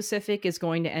 style specific is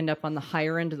going to end up on the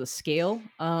higher end of the scale.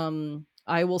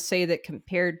 I will say that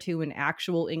compared to an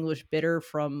actual English bitter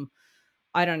from,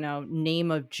 I don't know, name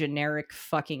a generic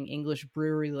fucking English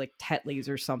brewery like Tetley's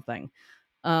or something,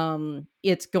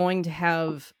 it's going to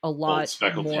have a Old lot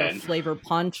speckled more hen. flavor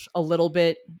punch, a little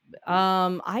bit.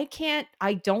 I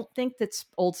don't think that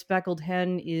Old Speckled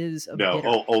Hen is a No,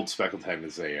 bitter. old speckled hen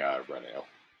is a red ale.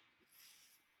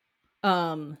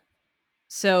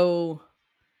 So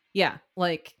yeah,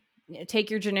 like take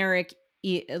your generic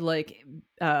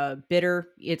bitter.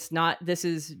 It's not, this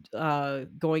is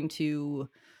going to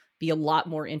be a lot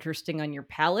more interesting on your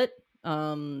palate.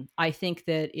 I think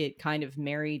that it kind of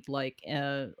married like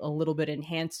a little bit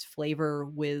enhanced flavor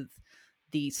with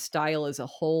the style as a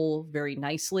whole very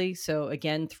nicely. So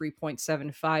again,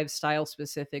 3.75. Style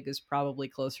specific is probably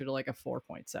closer to like a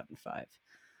 4.75.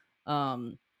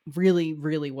 um Really,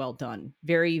 really well done.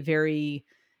 Very, very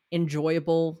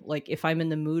enjoyable. Like if I'm in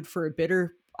the mood for a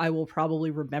bitter, I will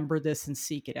probably remember this and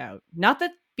seek it out. Not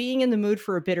that being in the mood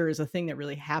for a bitter is a thing that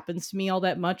really happens to me all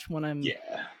that much when I'm Yeah.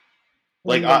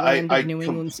 Like in the land of I New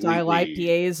England style completely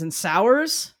IPAs and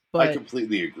sours, I but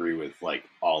completely agree with like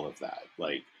all of that.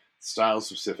 Like style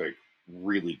specific,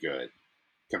 really good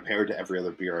compared to every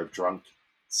other beer I've drunk.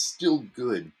 Still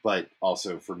good, but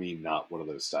also for me, not one of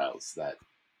those styles that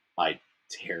I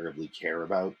terribly care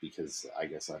about because I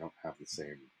guess I don't have the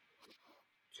same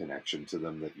connection to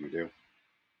them that you do.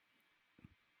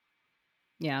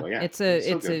 yeah, But yeah, it's it's a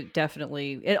still it's good. a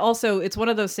definitely, it also, it's one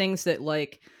of those things that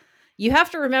like you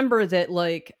have to remember that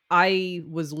like I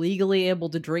was legally able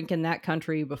to drink in that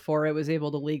country before I was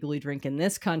able to legally drink in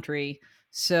this country.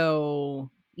 So,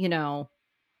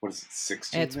 What is it?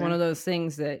 16 it's one there? of those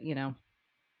things that,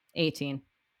 18.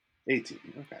 18.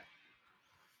 Okay.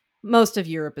 Most of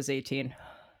Europe is 18.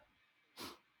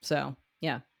 So,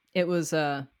 yeah. It was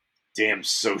Damn you know,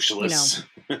 socialists.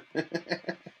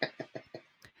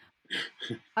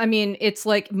 I mean, it's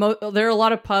like there are a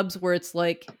lot of pubs where it's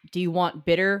like, do you want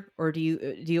bitter or do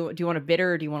you want a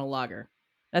bitter or do you want a lager?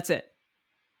 That's it.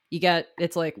 You got,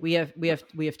 it's like we have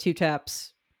two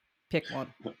taps, pick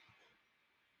one.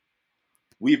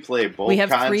 We play We both have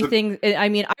kinds three of. things. I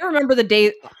mean, I remember the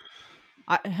day.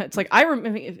 It's like I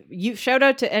remember, you shout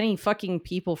out to any fucking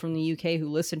people from the UK who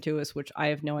listen to us, which I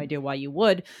have no idea why you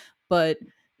would, but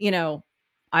you know,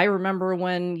 I remember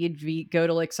when go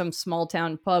to like some small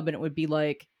town pub and it would be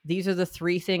like, these are the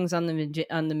three things on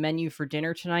the menu for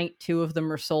dinner tonight. Two of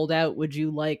them are sold out. Would you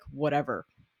like whatever?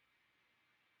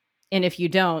 And if you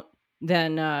don't,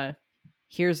 then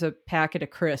here's a packet of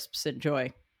crisps.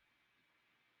 Enjoy.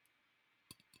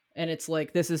 And it's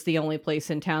like, this is the only place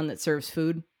in town that serves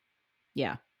food.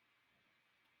 Yeah.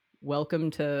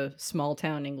 Welcome to small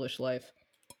town English life.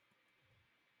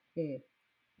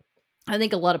 I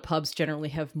think a lot of pubs generally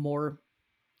have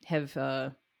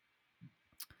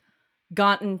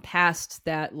gotten past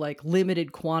that like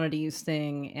limited quantities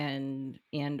thing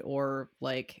and or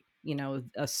like,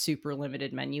 a super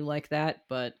limited menu like that,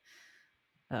 but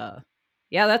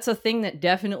Yeah, that's a thing that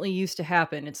definitely used to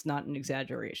happen. It's not an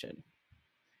exaggeration.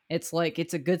 It's like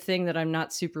it's a good thing that I'm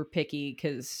not super picky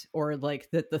cuz or like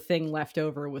that the thing left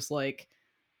over was like,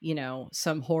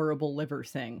 some horrible liver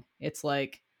thing. It's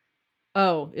like,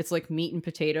 oh, it's like meat and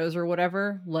potatoes or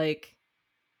whatever. Like,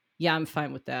 yeah, I'm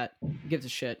fine with that. Who gives a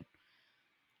shit.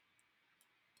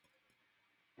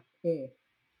 Mm.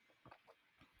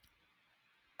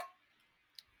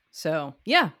 So,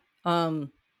 yeah.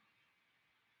 Um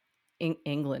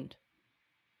England.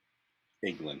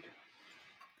 England.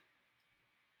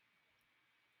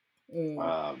 Mm.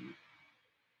 Um,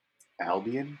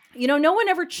 Albion. No one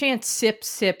ever chants sip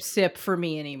sip sip for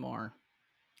me anymore.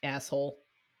 Asshole.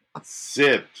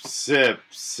 Sip, sip,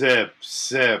 sip,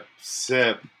 sip,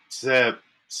 sip, sip,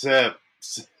 sip,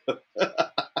 sip.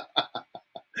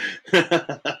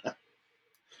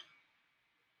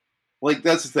 Like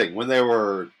that's the thing. When there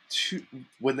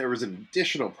was an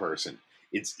additional person,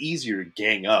 it's easier to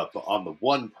gang up on the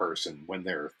one person when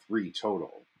there are three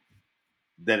total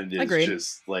than it is Agreed.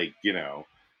 just like then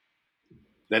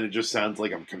it just sounds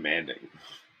like I'm commanding.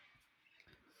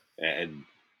 And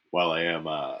while I am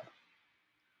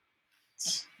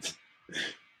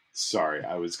sorry,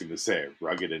 I was going to say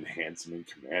rugged and handsome and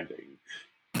commanding.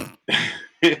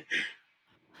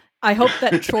 I hope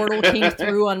that chortle came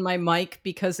through on my mic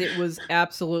because it was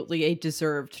absolutely a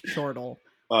deserved chortle.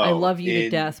 I Oh, love you to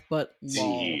death, but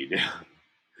lol. indeed.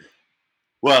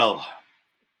 Well,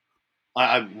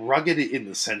 I'm rugged in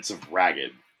the sense of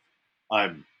ragged.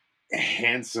 I'm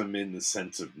handsome in the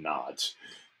sense of not.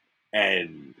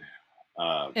 And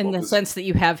In what the was sense that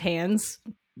you have hands.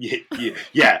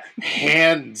 yeah,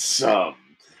 handsome.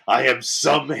 I have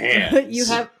some You hands.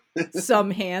 have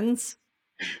some hands.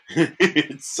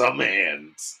 Some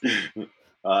hands.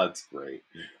 That's great.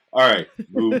 All right,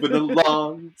 moving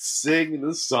along, singing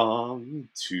a song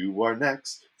to our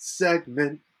next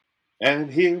segment. And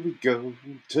here we go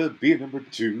to beer number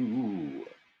 2.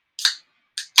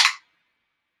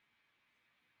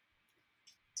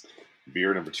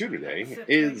 Beer number 2 today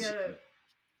is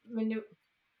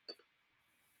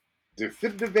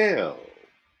Definitive Ale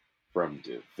from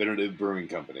Definitive Brewing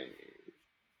Company.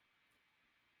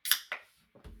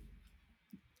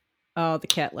 Oh, the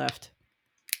cat left.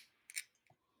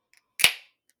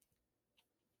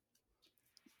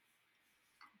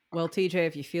 Well, TJ,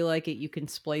 if you feel like it, you can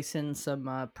splice in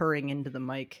some purring into the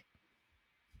mic.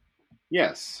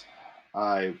 Yes,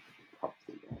 I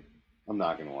probably don't. I'm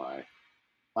not going to lie.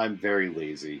 I'm very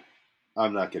lazy.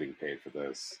 I'm not getting paid for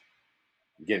this.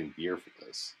 I'm getting beer for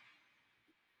this.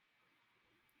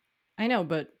 I know,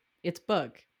 but it's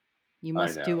bug. You I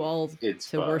must do know. all It's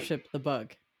to bug. worship the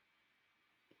bug.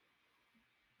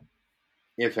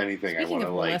 If anything, Speaking of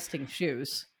molesting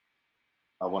shoes,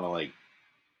 I want to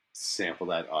sample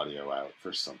that audio out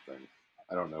for something.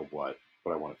 I don't know what,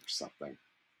 but I want it for something.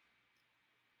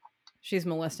 she's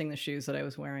molesting the shoes that I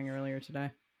was wearing earlier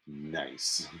today.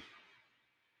 Nice.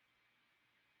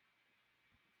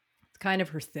 It's kind of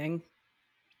her thing.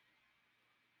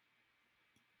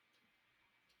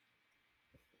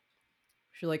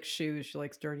 She likes shoes. She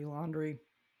likes dirty laundry.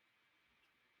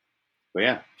 But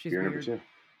yeah, She's beer number weird. 2.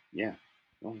 Yeah.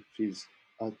 Well, she's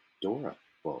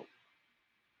adorable.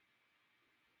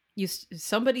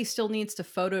 Somebody still needs to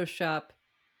Photoshop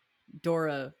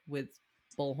Dora with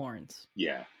bull horns.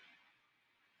 Yeah.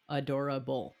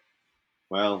 Adorable.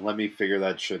 Well, let me figure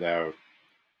that shit out.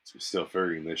 I'm still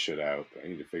figuring this shit out, but I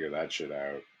need to figure that shit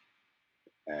out.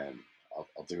 And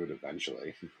I'll do it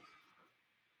eventually.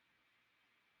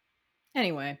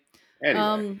 Anyway.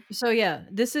 Anyway. So yeah,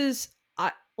 this is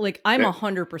I'm Yeah.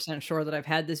 100% sure that I've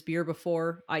had this beer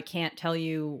before. I can't tell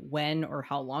you when or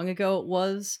how long ago it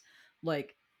was.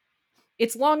 Like,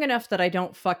 it's long enough that I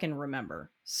don't fucking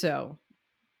remember. So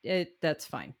that's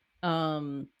fine.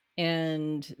 And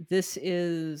this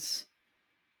is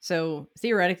so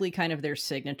theoretically kind of their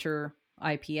signature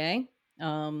IPA.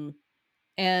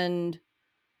 And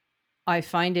I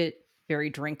find it very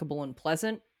drinkable and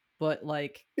pleasant, but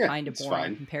Yeah, kind of it's boring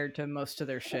fine. compared to most of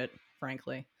their shit,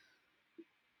 frankly.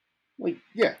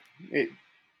 Yeah,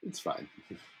 it's fine.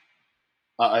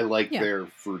 I like Yeah. their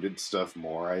fruited stuff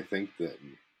more, I think,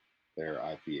 than their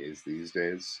IPAs these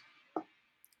days.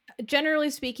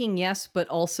 Generally speaking, yes, but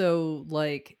also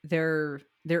their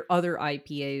other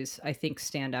IPAs I think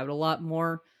stand out a lot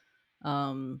more.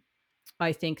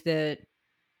 I think that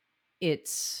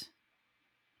it's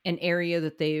an area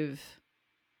that they've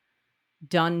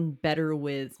done better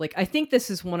with. Like, I think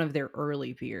this is one of their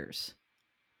early beers.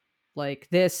 Like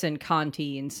this and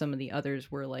Conti and some of the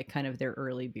others were like kind of their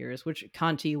early beers, which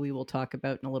Conti we will talk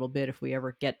about in a little bit if we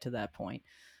ever get to that point.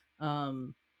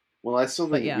 Um Well, I still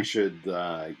But think that we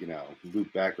yeah. should,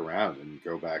 loop back around and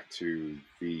go back to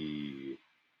the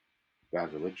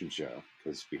Bad Religion show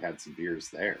because we had some beers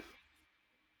there.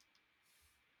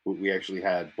 We actually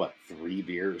had what 3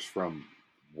 beers from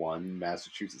one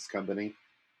Massachusetts company,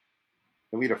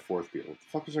 and we had a fourth beer. What the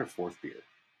fuck was our fourth beer?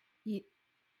 Ye-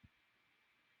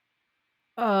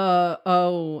 oh,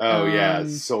 Oh yeah,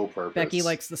 Sole Becky Purpose.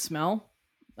 likes the smell.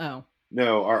 Oh.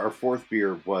 No, our fourth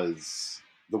beer was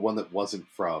the one that wasn't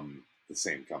from the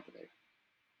same company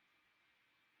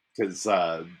because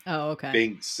Oh, okay.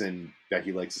 Binks and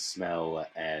Becky Likes the Smell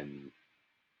and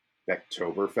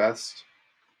Becktoberfest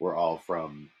were all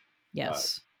from uh,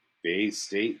 Yes. Bay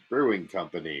State Brewing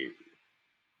Company.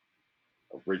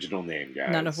 Original name,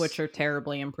 None of guys. which are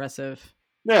terribly impressive.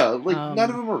 No, like none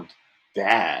of Um them are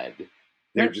bad.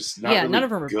 They're just not yeah, none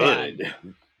of really them are bad.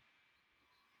 good.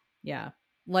 Yeah.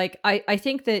 Like I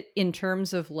think that in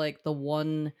terms of like the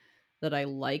one that I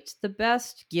liked the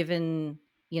best given,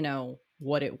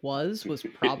 what it was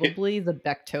probably the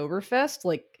Becktoberfest,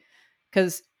 like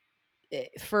cuz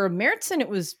for Meritzen it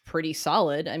was pretty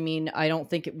solid. I mean, I don't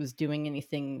think it was doing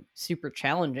anything super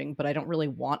challenging, but I don't really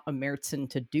want a Meritzen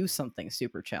to do something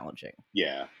super challenging.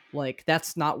 Yeah, Like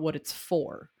that's not what it's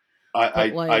for. I, But I I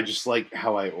like just like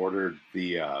how I ordered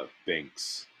the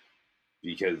Binks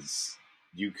because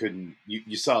you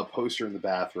saw a poster in the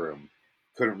bathroom,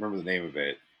 couldn't remember the name of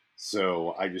it,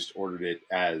 so I just ordered it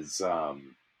as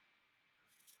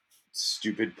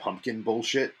stupid pumpkin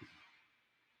bullshit.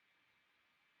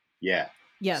 Yeah,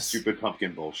 yes. stupid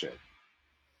pumpkin bullshit,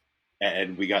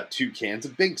 and we got 2 cans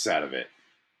of Binks out of it.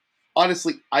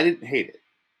 Honestly, I didn't hate it.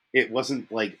 It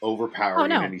wasn't like Oh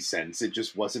overpowering in no. any sense. It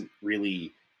just wasn't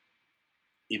really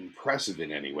impressive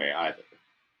in any way either.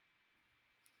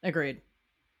 Agreed.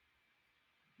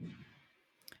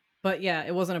 But yeah,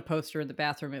 it wasn't a poster in the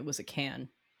bathroom, it was a can.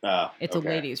 Oh, It's a okay.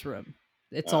 ladies' room.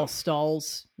 It's all Oh,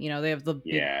 stalls. They have the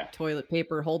big yeah. toilet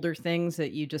paper holder things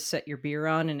that you just set your beer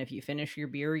on, and if you finish your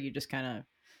beer, you just kind of,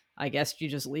 I guess, you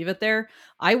just leave it there.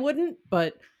 I wouldn't,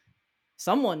 but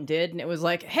someone did, and it was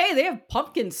like, hey, they have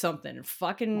pumpkin something.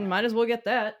 Fucking might as well get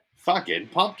that. Fucking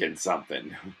pumpkin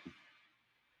something.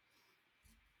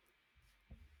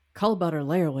 Call about our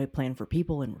layaway plan for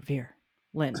people in Revere.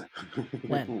 Len,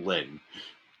 Lynn.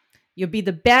 you'll be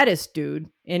the baddest dude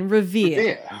in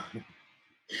Revere.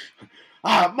 Yeah.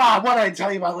 Mom, what did I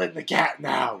tell you about letting the cat in the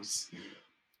house?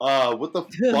 What the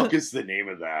fuck is the name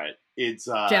of that? It's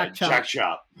Jack Jack Chop.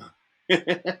 Shop.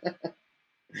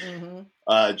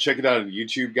 Mm-hmm. Check it out on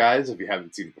YouTube, guys, if you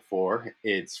haven't seen it before.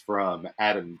 It's from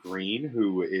Adam Green,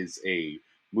 who is a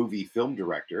movie film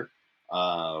director.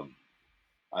 Um,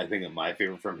 I think that my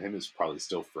favorite from him is probably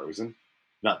still Frozen.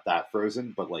 Not that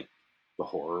Frozen, but like the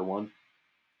horror one.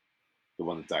 The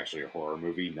one that's actually a horror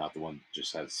movie, not the one that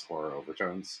just has horror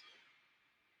overtones.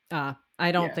 I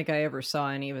don't Yeah. think I ever saw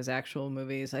any of his actual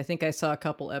movies. I think I saw a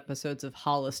couple episodes of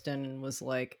Holliston and was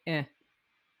like, eh.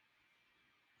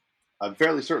 I'm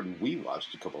fairly certain we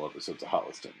watched a couple episodes of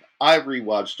Holliston. I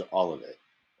rewatched all of it.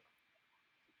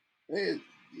 it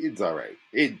it's all right.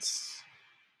 It's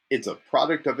a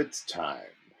product of its time.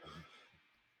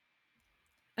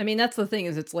 I mean, that's the thing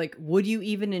is it's like, would you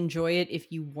even enjoy it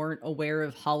if you weren't aware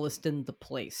of Holliston the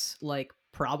place? Like, I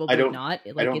probably don't. not.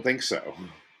 I Like, don't it's, think so.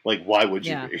 Like, why would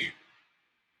you yeah, be?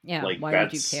 yeah. Like, Why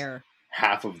would you that's care?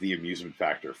 half of the amusement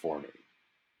factor for me.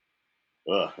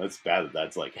 Ugh, that's bad.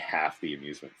 That's like half the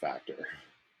amusement factor.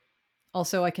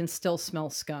 Also, I can still smell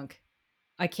skunk.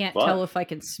 I can't Fun. tell if I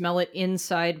can smell it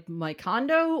inside my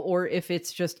condo or if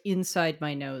it's just inside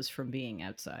my nose from being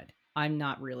outside. I'm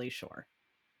not really sure.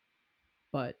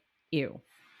 But, ew.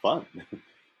 Fun.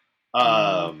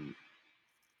 Mm-hmm. Um,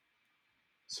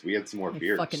 so we had some more My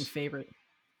fucking beers, favorite.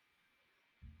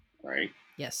 right?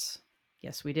 Yes.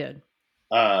 Yes, we did.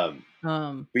 Um,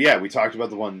 Um, but yeah, we talked about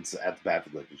the ones at the Bad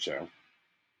Religion show,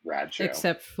 Rad show,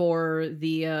 except for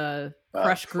the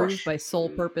Crush Groove Crush by Soul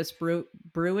Groove. Purpose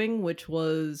Brewing, which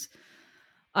was,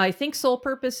 I think Soul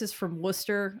Purpose is from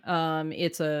Worcester.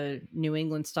 It's a New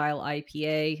England style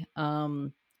IPA.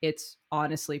 It's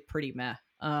honestly pretty meh.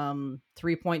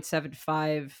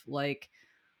 3.75, like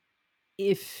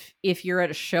if you're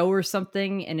at a show or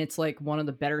something and it's like one of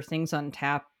the better things on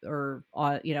tap or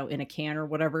in a can or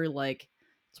whatever, like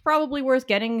it's probably worth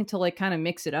getting to like kind of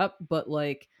mix it up, but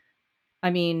like I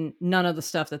mean, none of the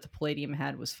stuff that the Palladium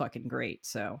had was fucking great,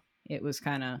 so it was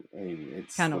kind of I mean,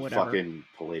 it's the whatever. fucking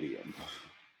Palladium.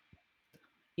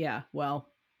 Yeah, well,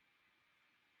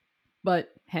 but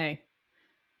hey, it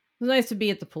was nice to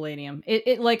be at the Palladium.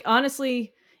 It like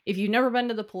honestly, if you've never been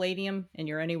to the Palladium and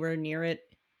you're anywhere near it,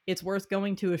 it's worth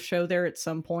going to a show there at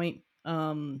some point.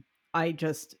 I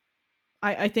just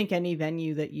I think any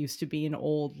venue that used to be an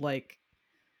old, like,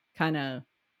 kind of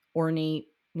ornate,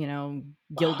 Oh,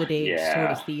 Gilded Age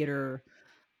sort of yeah. theater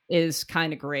is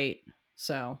kind of great.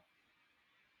 So,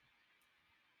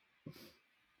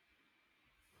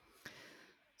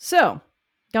 so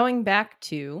going back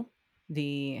to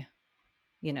the,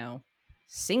 you know,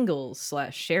 singles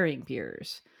slash sharing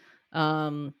beers.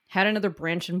 Had another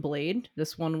Branch and Blade.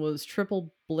 This one was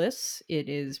Triple Bliss. It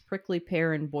is prickly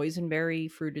pear and boysenberry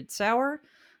fruited sour.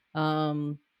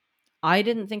 Um, I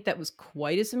didn't think that was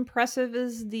quite as impressive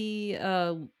as the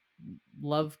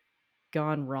Love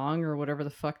Gone Wrong or whatever the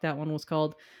fuck that one was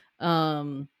called.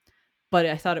 Um, but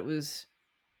I thought it was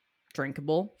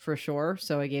drinkable for sure,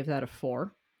 so I gave that a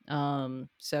 4.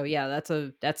 So yeah,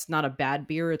 that's not a bad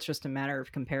beer, it's just a matter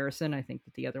of comparison. I think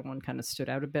that the other one kind of stood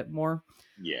out a bit more.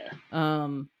 Yeah.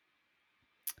 Um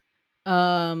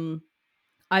um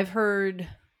I've heard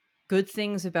good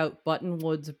things about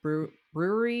Buttonwoods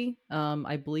Brewery.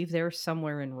 I believe they're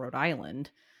somewhere in Rhode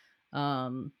Island.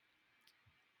 Um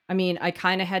I mean, I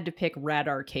kind of had to pick Rad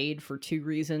Arcade for two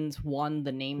reasons. One,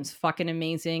 the name's fucking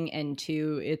amazing, and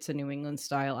two, it's a New England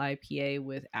style IPA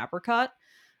with apricot.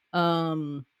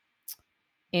 Um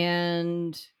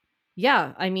And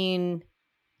yeah, I mean,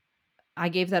 I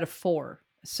gave that a 4.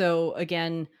 So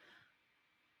again,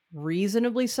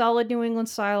 reasonably solid New England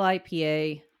style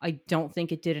IPA. I don't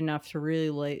think it did enough to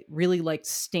really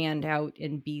stand out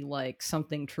and be like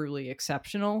something truly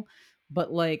exceptional,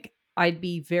 but like I'd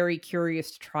be very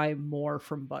curious to try more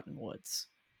from Buttonwoods.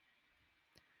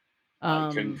 I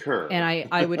And concur.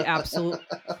 I would absolutely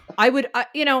I would,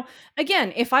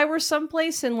 again, if I were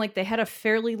someplace and like they had a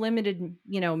fairly limited,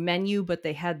 menu, but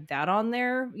they had that on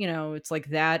there, it's like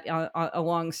that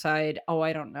alongside, oh,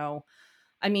 I don't know.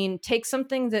 I mean, take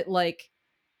something that like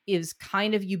is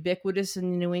kind of ubiquitous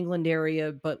in the New England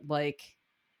area, but like,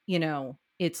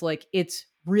 it's like it's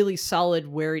really solid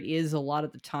where it is a lot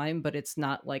of the time, but it's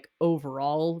not like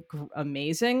overall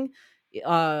amazing.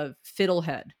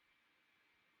 Fiddlehead,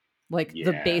 like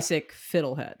the Yeah. basic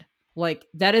Fiddlehead. Like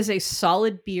that is a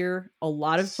solid beer. A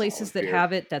lot of places Solid that beer.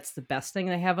 have it, that's the best thing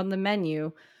they have on the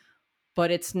menu,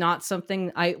 but it's not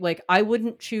something I like. I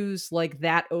wouldn't choose like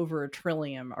that over a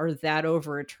Trillium or that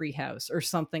over a Treehouse or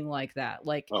something like that.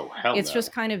 Like Oh, hell it's no.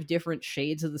 just kind of different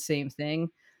shades of the same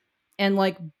thing. And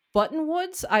like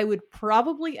Buttonwoods, I would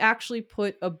probably actually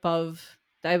put above.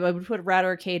 I would put Rat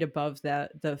Arcade above the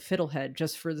Fiddlehead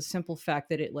just for the simple fact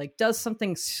that it like does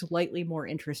something slightly more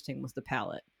interesting with the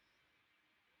palate.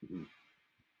 Mhm.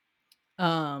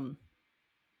 Um,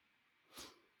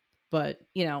 but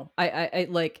I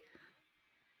like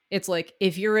it's like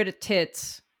if you're at a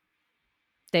tits,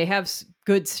 they have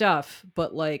good stuff,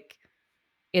 but like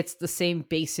it's the same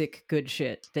basic good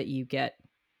shit that you get.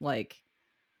 Like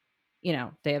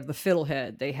they have the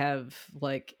Fiddlehead, they have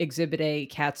like Exhibit A,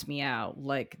 Cat's Meow.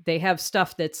 Like they have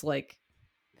stuff that's like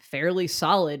fairly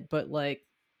solid, but like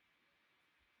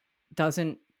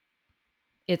doesn't.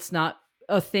 It's not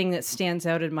a thing that stands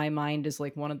out in my mind as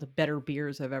like one of the better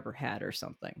beers I've ever had or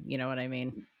something. You know what I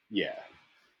mean? Yeah.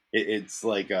 It's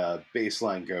like a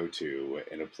baseline go to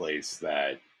in a place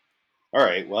that, all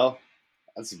right, well,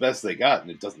 that's the best they got and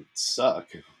it doesn't suck.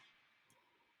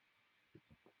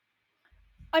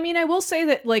 I mean, I will say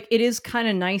that like it is kind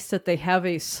of nice that they have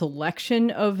a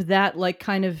selection of that like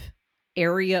kind of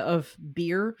area of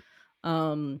beer.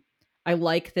 Um I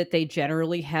like that they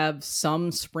generally have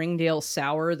some Springdale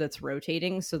sour that's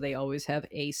rotating, so they always have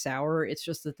a sour. It's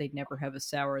just that they never have a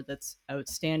sour that's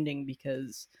outstanding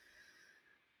because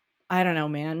I don't know,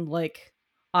 man. Like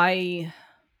I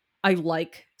I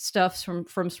like stuff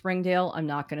from Springdale. I'm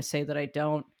not going to say that I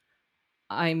don't.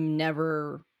 I'm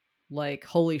never like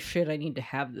holy shit, I need to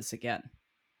have this again.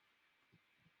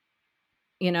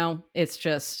 It's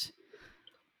just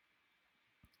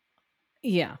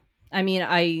yeah. I mean,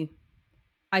 I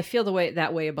feel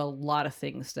that way about a lot of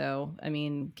things though. I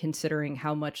mean, considering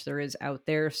how much there is out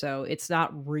there, so it's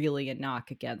not really a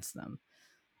knock against them.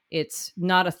 It's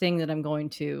not a thing that I'm going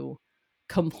to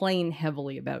complain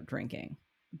heavily about drinking,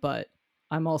 but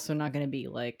I'm also not going to be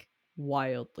like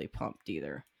wildly pumped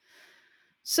either.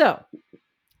 So,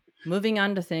 moving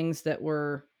on to things that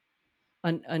were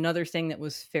another thing that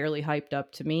was fairly hyped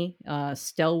up to me,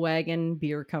 Stellwagen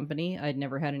Beer Company. I'd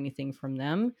never had anything from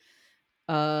them.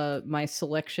 My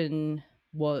selection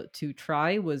to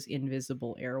try was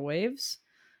Invisible Airwaves.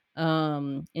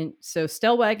 And so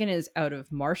Stellwagen is out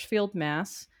of Marshfield,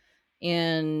 Mass,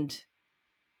 and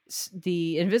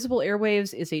the Invisible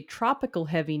Airwaves is a tropical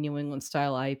heavy New England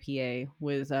style IPA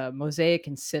with Mosaic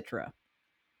and Citra.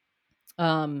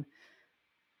 Um,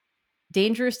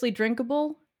 Dangerously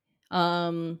drinkable.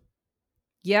 Um,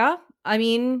 yeah, I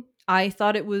mean, I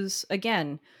thought it was,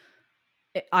 again,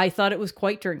 I thought it was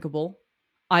quite drinkable.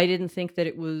 I didn't think that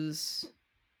it wasn't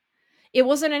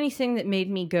anything that made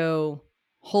me go,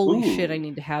 "Holy shit, I Ooh,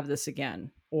 need to have this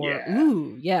again," or yeah.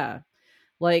 "Ooh, yeah."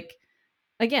 Like,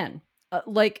 again,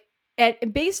 like,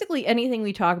 basically anything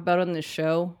we talk about on this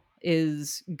show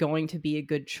is going to be a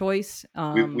good choice,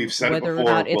 We've said it whether or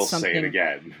not before. it's We'll say it something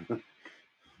again.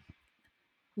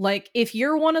 like, if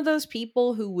you're one of those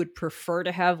people who would prefer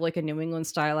to have, like, a New England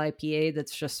style IPA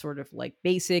that's just sort of, like,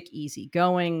 basic, easy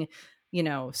going,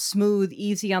 smooth,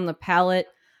 easy on the palate,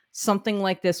 something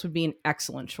like this would be an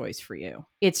excellent choice for you.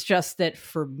 It's just that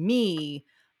for me,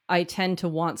 I tend to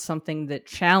want something that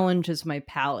challenges my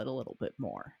palate a little bit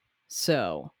more.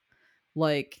 So,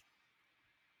 like,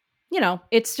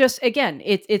 it's just, again,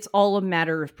 it's all a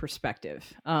matter of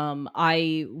perspective.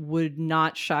 I would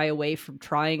not shy away from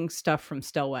trying stuff from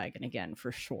Stellwagen again,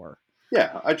 for sure.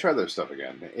 Yeah, I'd try their stuff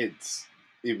again.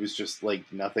 It was just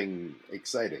like nothing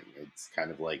exciting. It's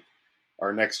kind of like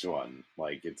our next one.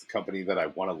 Like it's a company that I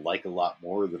want to like a lot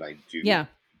more than I do, Yeah.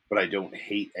 but I don't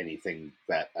hate anything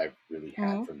that I've really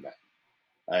had Mhm. from them.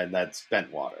 And that's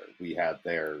Bentwater. We had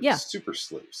their Yeah. Super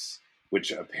Sluice,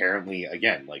 which apparently,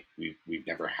 again, like we've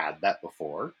never had that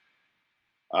before.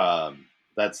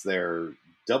 That's their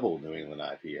double New England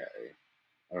IPA.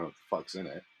 I don't know what the fuck's in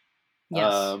it.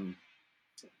 Yes. Um,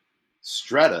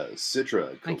 Strata,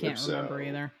 Citra, I can't remember Calypso,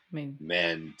 either. I mean,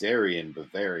 Mandarin,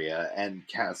 Bavaria, and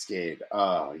Cascade.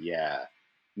 Oh, yeah.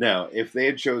 No, if they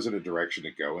had chosen a direction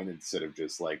to go in instead of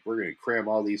just like, we're going to cram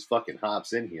all these fucking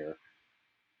hops in here,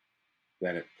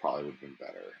 then it probably would have been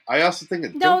better. I also think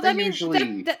that no, don't they I mean, that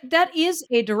usually, that that is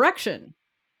a direction.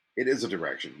 it is a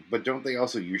direction, but don't they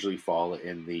also usually fall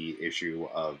in the issue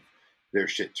of their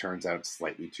shit turns out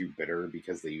slightly too bitter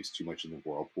because they use too much in the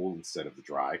whirlpool instead of the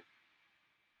dry?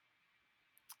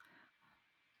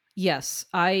 Yes,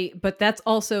 but that's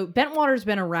also Bentwater's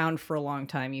been around for a long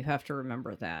time. You have to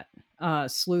remember that.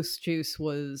 Sluice Juice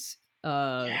was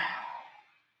Yeah.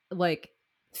 like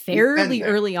We've been fairly there.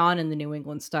 early on in the New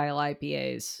England style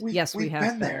IPAs. Yes, we We've have been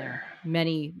been there there.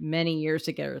 many, many years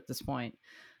ago at this point.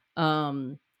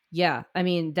 Um, yeah, I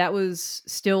mean, that was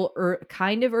still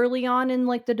kind of early on in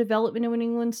like the development of New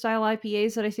England style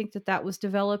IPAs that I think that was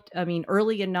developed. I mean,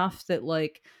 early enough that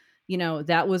like,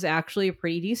 that was actually a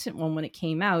pretty decent one when it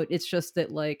came out. It's just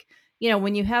that like,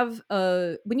 when you have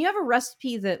a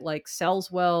recipe that like sells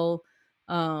well,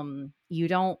 you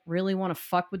don't really want to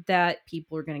fuck with that.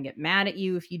 People are going to get mad at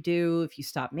you if you do, if you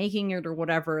stop making it or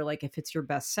whatever. Like if it's your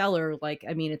best seller, like,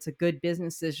 I mean, it's a good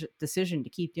business decision to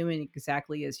keep doing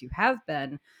exactly as you have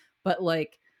been. But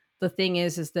like, the thing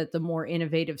is that the more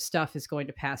innovative stuff is going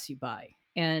to pass you by.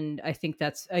 And I think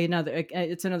that's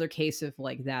it's another case of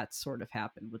like that sort of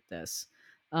happened with this.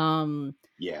 Um,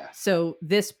 Yeah. so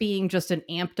this being just an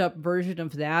amped up version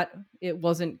of that,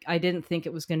 I didn't think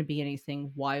it was going to be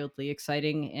anything wildly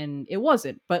exciting, and it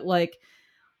wasn't. But like,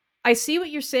 I see what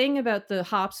you're saying about the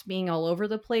hops being all over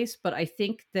the place, but I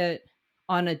think that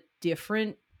on a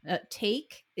different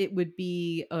take, it would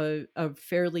be a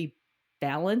fairly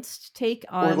balanced take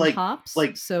Or on hops.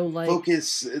 like So like,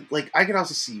 focus like I could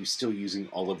also see you still using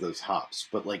all of those hops,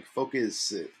 but like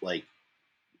focus like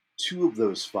two of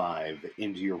those five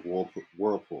into your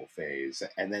whirlpool phase,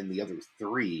 and then the other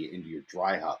three into your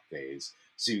dry hop phase,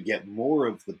 so you get more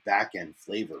of the back end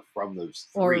flavor from those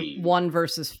or three. 1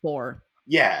 versus 4.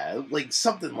 Yeah, like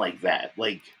something like that.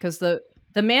 Like Because the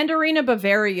Mandarina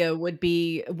Bavaria would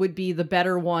be the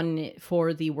better one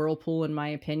for the Whirlpool, in my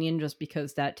opinion, just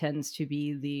because that tends to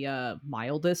be the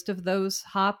mildest of those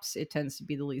hops. It tends to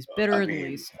be the least I bitter, the mean,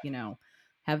 least,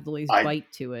 have the least I'd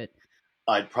bite to it.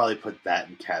 I'd probably put that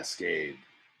in Cascade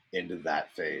into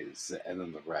that phase, and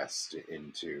then the rest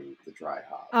into the dry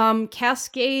hop.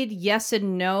 Cascade, yes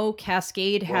and no.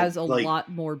 Cascade Well, has a like, lot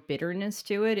more bitterness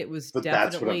to it. It was but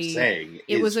that's what I'm definitely saying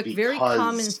it was is a very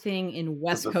common because thing in the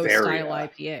West Coast style Bavaria,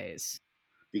 IPAs.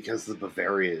 because the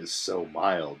Bavaria is so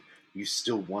mild, you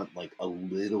still want like a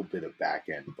little bit of back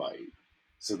end bite.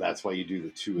 So that's why you do the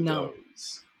two of No,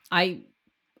 those. I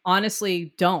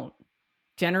honestly don't.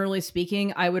 Generally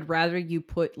speaking, I would rather you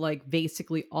put like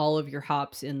basically all of your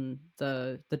hops in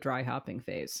the dry hopping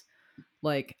phase.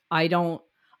 Like, I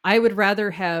would rather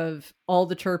have all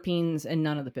the terpenes and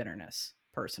none of the bitterness,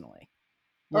 personally.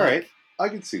 All right,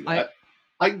 Like, I can see I that.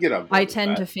 I can get on I board with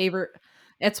tend to that. favor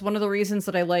it's one of the reasons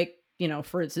that I like,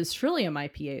 for instance, Trillium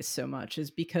IPAs so much, is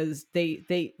because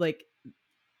they like,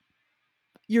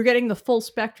 you're getting the full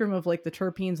spectrum of like the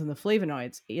terpenes and the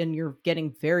flavonoids, and you're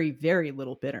getting very, very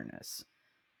little bitterness.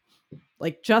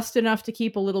 Like, just enough to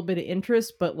keep a little bit of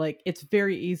interest, but like, it's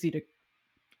very easy to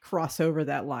cross over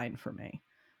that line for me.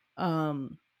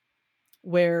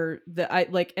 where I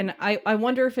like, and I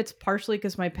wonder if it's partially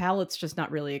because my palate's just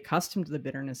not really accustomed to the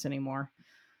bitterness anymore.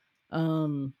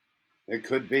 Um, It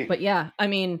could be. but yeah, I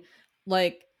mean,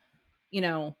 like, you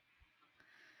know,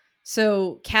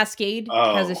 so Cascade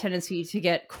has a Oh, tendency to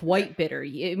get quite bitter.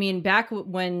 I mean,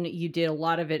 when you did a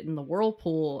lot of it in the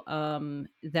Whirlpool,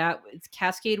 that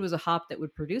Cascade was a hop that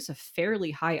would produce a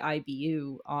fairly high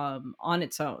IBU on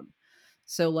its own.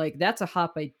 So like that's a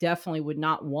hop I definitely would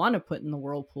not want to put in the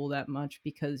Whirlpool that much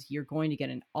because you're going to get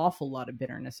an awful lot of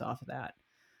bitterness off of that.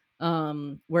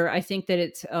 Where I think that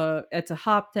it's a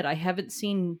hop that I haven't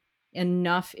seen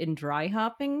enough in dry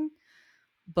hopping,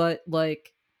 but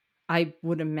like I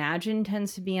would imagine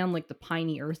tends to be on like the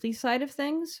piney earthy side of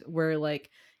things, where like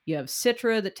you have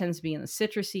Citra that tends to be in the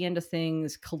citrusy end of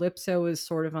things. Calypso is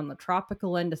sort of on the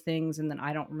tropical end of things, and then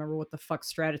I don't remember what the fuck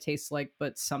Strata tastes like,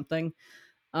 but something.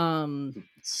 Um,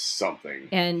 something.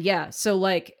 and yeah, so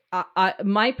like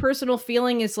my personal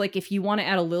feeling is like if you want to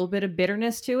add a little bit of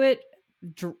bitterness to it,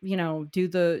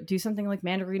 do something like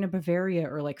Mandarina Bavaria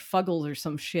or like Fuggles or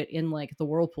some shit in like the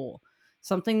Whirlpool.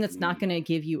 Something that's not Mm. going to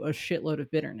give you a shitload of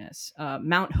bitterness.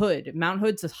 Mount Hood. Mount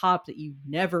Hood's a hop that you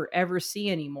never ever see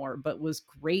anymore, but was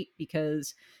great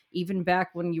because even back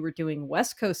when you were doing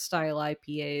West Coast style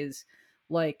IPAs,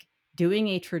 like doing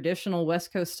a traditional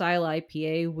West Coast style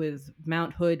IPA with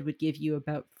Mount Hood would give you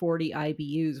about 40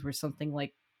 IBUs, where something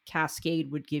like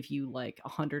Cascade would give you like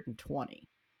 120.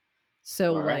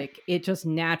 So All right. like it just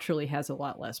naturally has a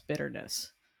lot less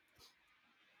bitterness.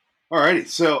 Alrighty.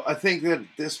 So I think that at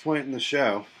this point in the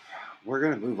show, we're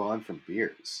gonna move on from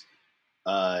beers.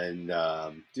 And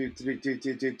Are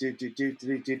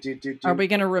we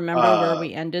going to remember where uh,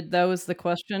 we ended though is the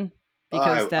question?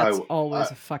 Because I, that's I, I, always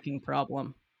a fucking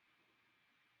problem.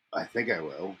 I think I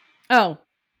will. Oh,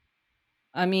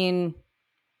 I mean,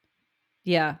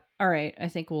 yeah. All right. I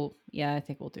think we'll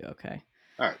do okay.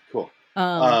 All right, cool.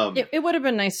 Um, It would have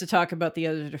been nice to talk about the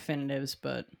other definitives,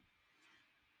 but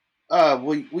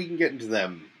we can get into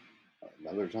them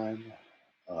another time.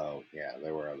 Oh yeah,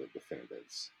 there were other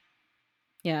definitives.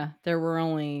 yeah, there were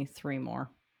only 3 more.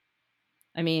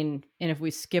 I mean, and if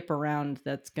we skip around,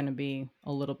 that's going to be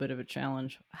a little bit of a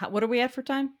challenge. What are we at for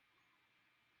time?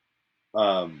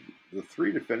 The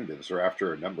three definitives are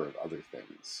after a number of other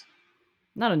things.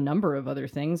 Not a number of other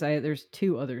things. There's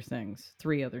 2 other things,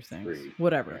 3 other things, Three,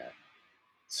 whatever. yeah.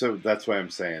 So that's why I'm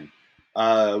saying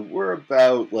we're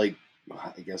about like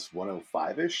I guess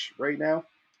 105 ish right now.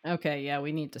 Okay, yeah,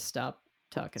 we need to stop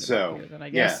talking about So beer then, I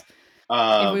yeah. guess.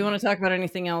 If we Um, want to talk about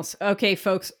anything else, okay,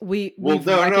 folks, well, we've no,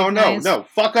 no, no, recognized. no.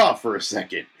 Fuck off for a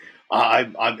second.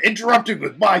 I'm interrupted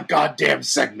with my goddamn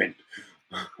segment.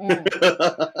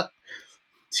 Mm.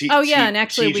 T Oh yeah, T and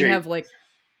actually, we TJ, have like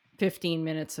 15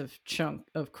 minutes of chunk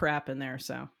of crap in there.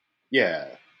 So yeah.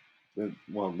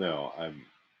 Well, no, I'm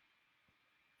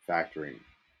factoring.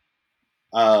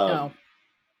 oh, Um,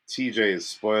 TJ is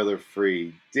spoiler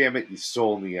free. Damn it, you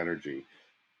stole the energy.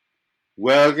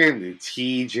 Welcome to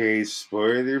TJ's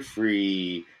spoiler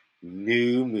free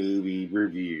new movie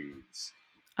reviews.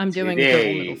 I'm doing a double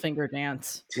middle Today, finger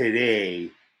dance.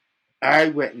 today, I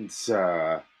went and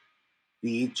saw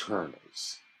The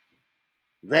Eternals.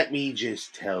 Let me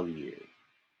just tell you,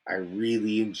 I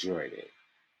really enjoyed it.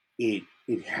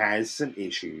 It has some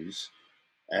issues.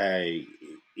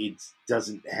 It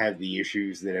doesn't have the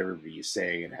issues that everybody is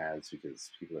saying it has because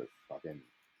people are fucking.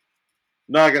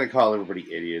 Not gonna call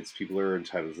everybody idiots. People are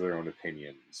entitled to their own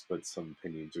opinions, but some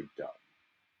opinions are dumb.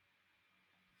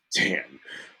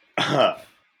 Damn.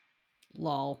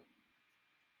 Lol.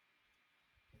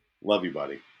 Love you,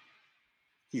 buddy.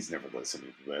 He's never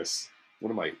listening to this.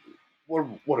 What am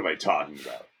I talking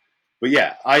about? But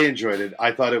yeah, I enjoyed it.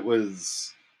 I thought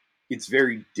it's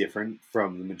very different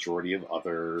from the majority of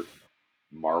other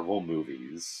Marvel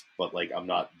movies, but like I'm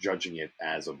not judging it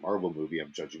as a Marvel movie,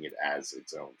 I'm judging it as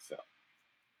its own film.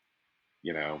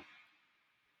 You know?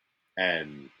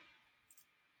 And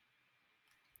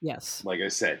Yes. like I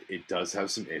said, it does have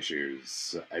some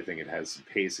issues. I think it has some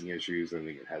pacing issues, I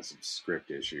think it has some script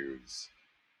issues.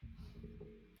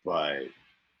 But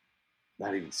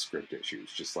not even script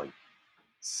issues, just like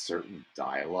certain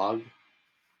dialogue.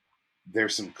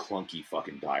 There's some clunky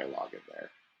fucking dialogue in there.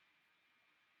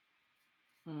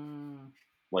 Mm.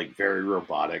 Like very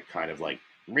robotic, kind of like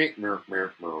meh, meh, meh,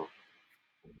 meh.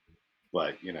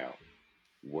 But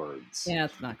words. Yeah,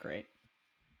 it's not great.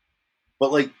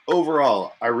 But like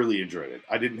overall, I really enjoyed it.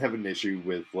 I didn't have an issue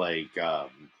with like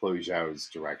Chloe Zhao's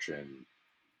direction.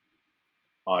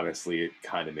 Honestly, it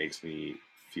kind of makes me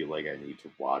feel like I need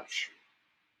to watch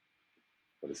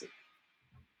what is it,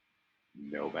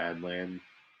 Nomadland.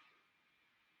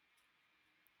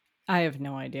 I have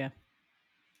no idea.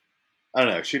 I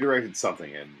don't know. She directed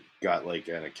something and got like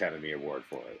an Academy Award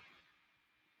for it,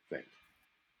 I think.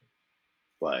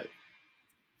 But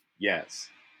yes,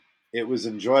 it was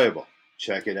enjoyable.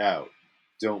 Check it out.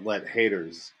 Don't let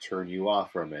haters turn you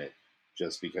off from it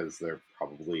just because they're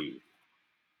probably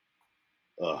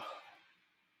ugh.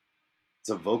 It's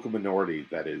a vocal minority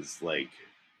that is like,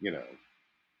 you know,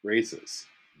 racist,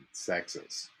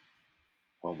 sexist,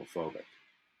 homophobic.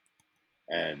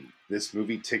 And this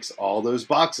movie ticks all those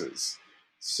boxes.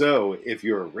 So if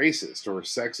you're a racist or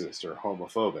sexist or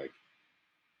homophobic,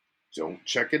 don't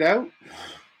check it out.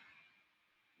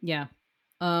 Yeah.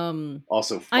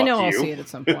 Also, I fuck know I'll see you. it at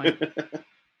some point.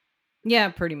 Yeah,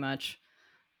 pretty much.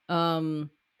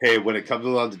 Hey, when it comes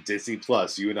along to Disney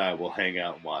Plus, you and I will hang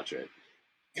out and watch it.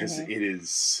 Because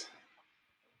Mhm.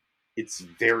 it's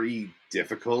very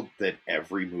difficult that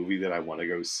every movie that I want to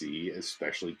go see,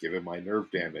 especially given my nerve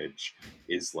damage,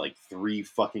 is like 3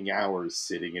 fucking hours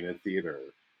sitting in a theater.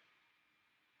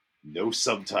 No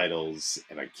subtitles,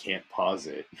 and I can't pause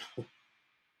it.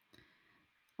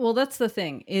 Well, that's the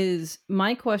thing. Is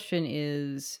my question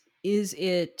is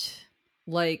it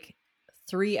like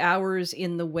 3 hours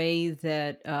in the way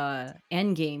that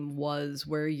Endgame was,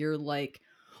 where you're like,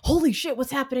 holy shit,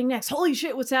 what's happening next? Holy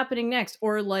shit, what's happening next?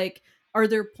 Or like, are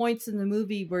there points in the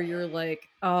movie where you're like,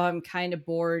 oh, I'm kind of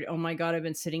bored. Oh my god, I've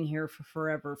been sitting here for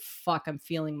forever. Fuck, I'm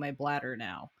feeling my bladder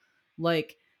now.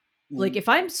 Like, if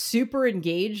I'm super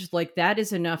engaged, like that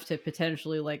is enough to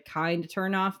potentially like kind of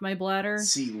turn off my bladder.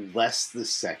 See, less the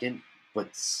second,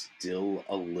 but still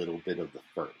a little bit of the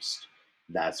first.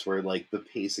 That's where like the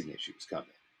pacing issues come in.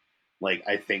 Like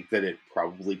I think that it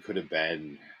probably could have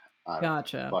been, I don't know,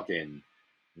 Gotcha. fucking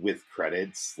with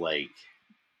credits like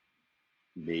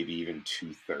maybe even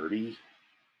 2:30.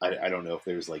 I don't know if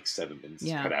there's like 7 minutes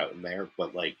Yeah. cut out in there,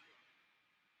 but like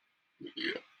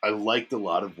I liked a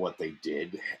lot of what they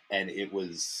did, and it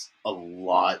was a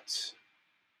lot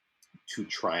to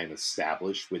try and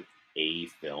establish with a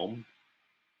film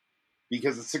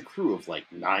because it's a crew of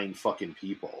like 9 fucking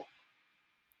people,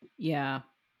 Yeah.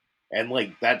 and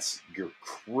like that's your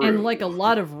And like crew. a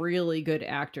lot of really good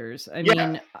actors. I Yeah.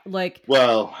 mean, like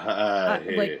Well,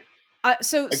 like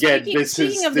so again,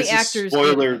 speaking of the actors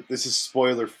in it, this is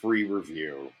spoiler free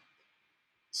review,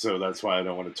 so that's why I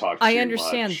don't want to talk I too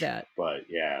understand much. that. But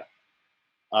yeah,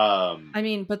 I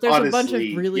mean, but there's a bunch of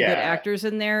honestly, really good yeah, actors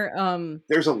in there.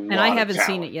 there's a And I lot of haven't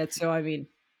seen talent. it yet, so I mean,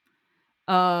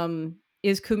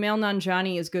 is Kumail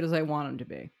Nanjiani as good as I want him to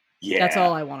be? That's Yeah.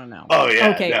 all I want to know. Oh yeah,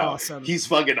 Okay, no, awesome. he's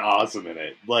fucking awesome in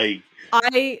it. Like,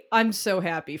 I'm so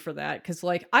happy for that cuz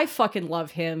like I fucking love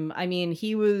him. I mean,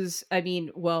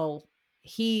 well,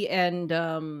 he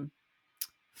and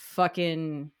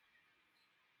fucking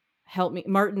help me,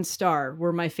 Martin Starr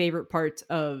were my favorite parts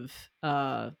of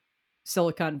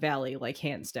Silicon Valley, like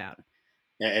hands down.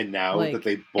 and now that Like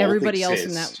they both everybody else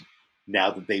in that exist, now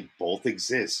that they both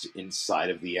exist inside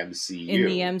of the in the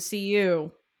MCU,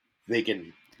 MCU. they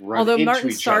can run Although into Martin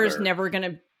each Starr is other. never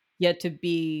gonna get to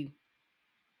be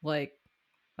like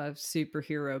a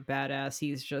superhero badass.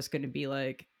 He's just gonna be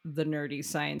like the nerdy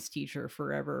science teacher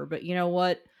forever. But you know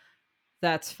what?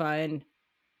 That's fine.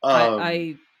 I Um,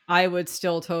 I I would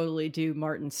still totally do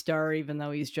Martin Starr, even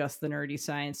though he's just the nerdy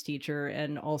science teacher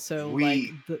and also like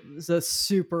we the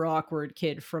super awkward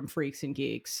kid from Freaks and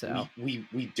Geeks. So we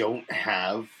don't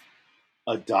have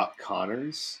a Doc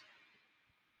Connors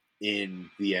in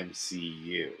the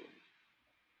MCU.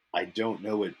 I don't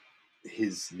know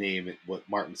what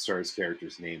Martin Starr's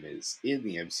character's name is in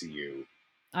the MCU,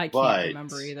 I can't but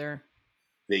remember either.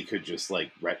 they could just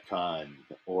like retcon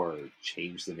or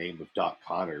change the name of Doc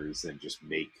Connors and just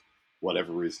make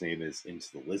whatever his name is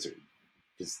into the Lizard,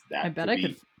 because I bet I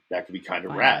could that could be kind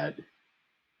of find that. rad.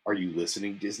 Are you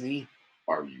listening, Disney?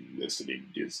 Are you listening,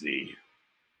 Disney?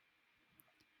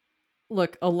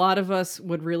 Look, a lot of us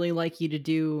would really like you to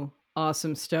do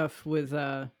awesome stuff with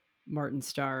Martin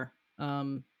Starr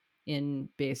in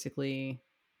basically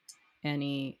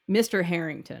any Mr.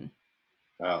 Harrington.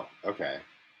 Oh, okay.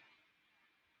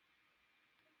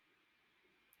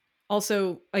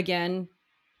 Also, again,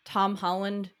 Tom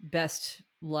Holland, best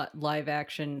live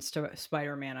action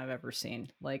Spider-Man I've ever seen.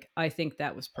 Like I think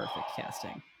that was perfect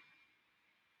casting.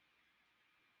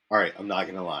 All right, I'm not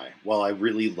gonna lie. While I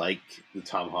really like the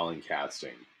Tom Holland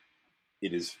casting,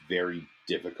 it is very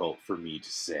difficult for me to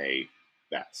say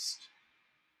best.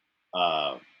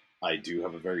 Uh, I do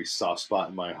have a very soft spot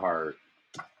in my heart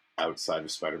outside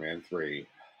of Spider-Man 3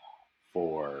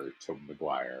 for Tobey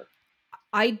Maguire.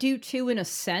 I do too in a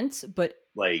sense, but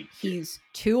Like, he's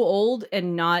too old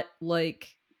and not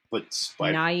like but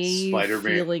naive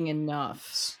Spider-Man feeling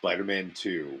enough. Spider-Man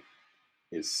 2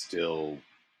 is still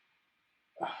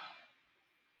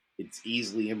it's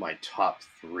easily in my top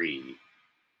three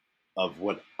of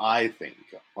what I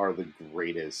think are the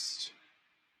greatest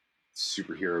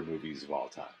superhero movies of all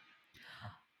time.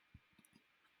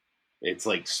 It's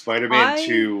like Spider-Man I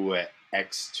 2,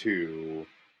 X2,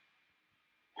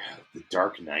 The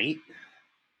Dark Knight.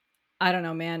 I don't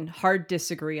know, man. Hard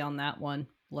disagree on that one.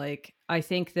 Like, I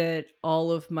think that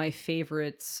all of my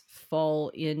favorites fall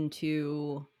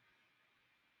into.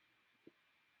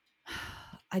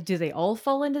 Do they all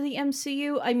fall into the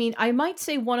MCU? I mean, I might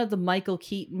say one of the Michael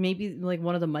Keaton, maybe like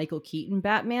one of the Michael Keaton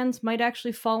Batmans might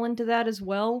actually fall into that as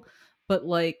well. But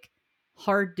like,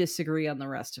 hard disagree on the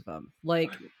rest of them.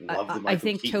 Like, Love the I Michael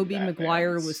think Keaton Tobey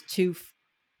Maguire Batmans. was too.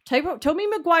 Tobey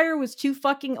Maguire was too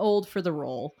fucking old for the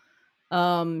role.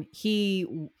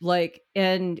 He like,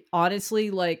 and honestly,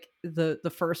 like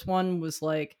the first one was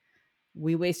like,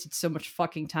 we wasted so much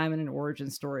fucking time in an origin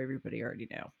story. Everybody already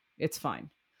knew. It's fine.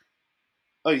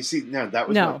 Oh, you see, no, that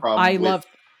was my No, problem with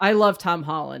I love Tom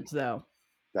Holland though.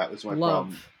 that was my problem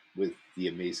Love. with the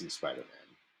Amazing Spider-Man.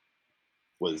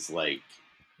 Was like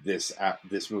this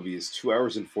movie is 2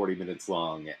 hours and 40 minutes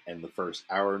long, and the first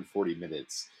hour and 40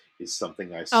 minutes is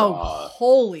something I Oh, saw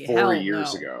holy 4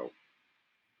 years hell no. ago.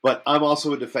 But I'm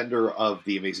also a defender of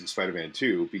the Amazing Spider-Man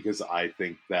 2 because I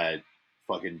think that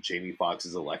fucking Jamie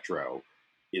Foxx's Electro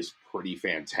is pretty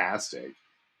fantastic,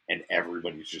 and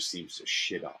everybody just seems to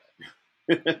shit on it.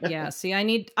 Yeah, see, I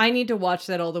need to watch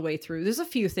that all the way through. There's a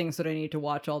few things that I need to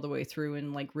watch all the way through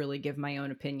and like really give my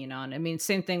own opinion on. I mean,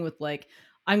 same thing with like,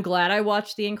 I'm glad I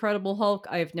watched The Incredible Hulk.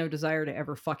 I have no desire to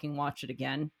ever fucking watch it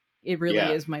again. It really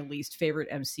Yeah, is my least favorite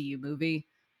MCU movie.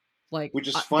 Like, which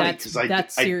is funny that's because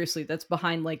that's seriously, that's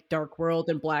behind like Dark World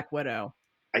and Black Widow.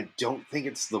 I don't think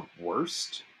it's the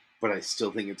worst, but I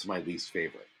still think it's my least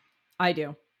favorite. I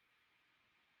do.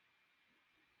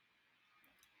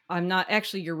 I'm not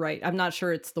actually. You're right. I'm not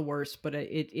sure it's the worst, but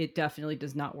it definitely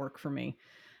does not work for me.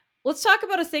 Let's talk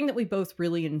about a thing that we both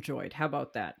really enjoyed. How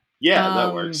about that? Yeah,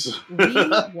 that works.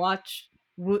 We watched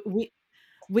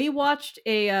we watched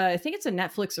a I think it's a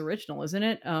Netflix original, isn't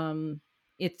it?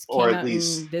 It Or came at out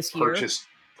least in this year.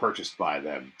 purchased by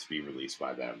them to be released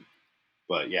by them.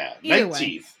 But yeah, Either Night way,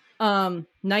 Teeth.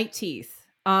 Night Teeth.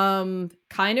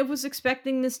 Kind of was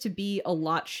expecting this to be a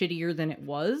lot shittier than it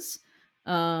was.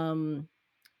 Um,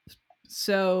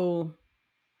 so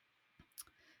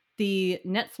the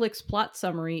Netflix plot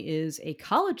summary is a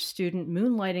college student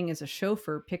moonlighting as a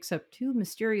chauffeur picks up two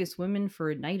mysterious women for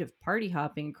a night of party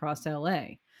hopping across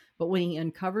LA. But when he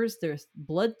uncovers their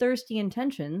bloodthirsty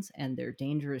intentions and their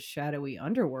dangerous shadowy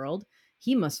underworld,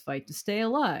 he must fight to stay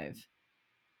alive.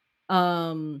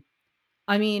 Um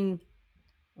I mean,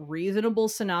 reasonable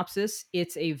synopsis.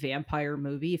 It's a vampire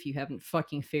movie if you haven't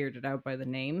fucking figured it out by the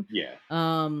name. Yeah.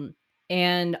 Um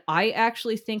and I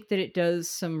actually think that it does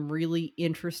some really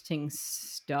interesting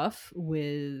stuff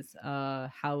with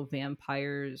how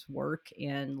vampires work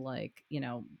and like,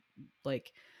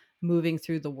 like moving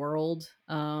through the world.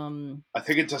 I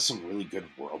think it does some really good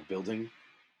world building.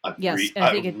 Yes, I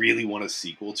I think it really want a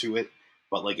sequel to it,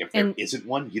 but like if there and isn't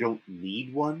one, you don't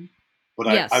need one. But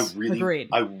yes, agreed.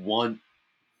 I want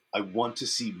to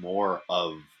see more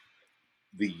of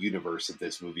the universe that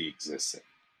this movie exists in.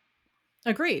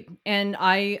 Agreed. And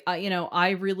I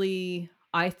really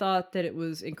I thought that it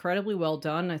was incredibly well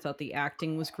done. I thought the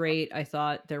acting was great. I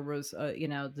thought there was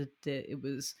it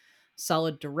was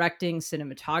solid directing,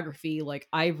 cinematography. Like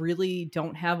I really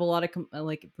don't have a lot of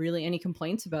like really any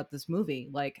complaints about this movie.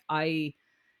 Like I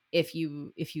if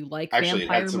you like Actually,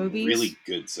 it had vampire some movies, really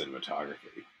good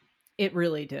cinematography. it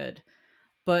really did.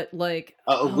 But like,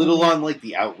 A oh little man, on like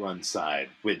the Outrun side,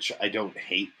 which I don't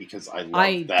hate because I love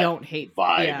I that don't hate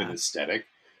vibe and yeah. aesthetic.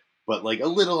 But like a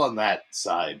little on that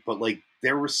side. But like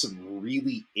there were some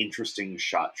really interesting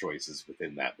shot choices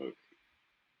within that movie.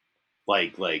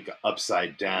 Like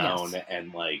upside down Yes.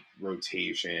 and like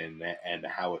rotation and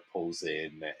how it pulls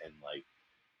in and like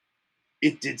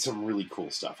it did some really cool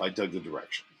stuff. I dug the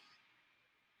direction.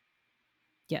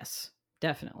 Yes,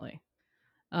 definitely.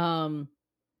 Um,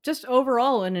 just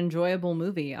overall an enjoyable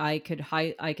movie. I can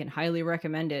highly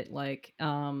recommend it. Like,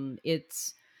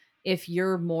 it's if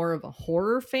you're more of a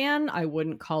horror fan, I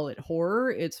wouldn't call it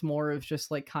horror. It's more of just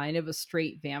like kind of a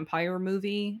straight vampire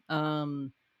movie.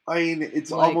 I mean,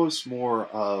 it's Like almost more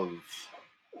of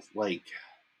like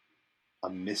a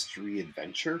mystery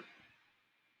adventure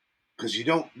because you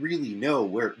don't really know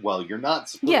where. Well, you're not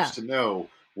yeah, supposed to know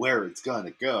where it's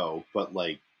gonna go, but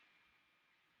like,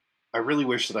 I really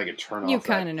wish that I could turn you off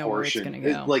kind that of know where it's portion. gonna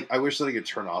go. Like, I wish that I could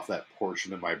turn off that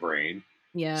portion of my brain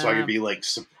so I could Yeah, be like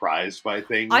surprised by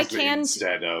I things can.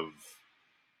 instead of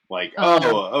Like, Um,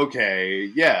 oh, okay,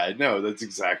 yeah, no, that's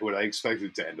exactly what I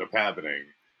expected to end up happening.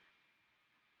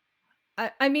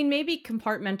 I mean, maybe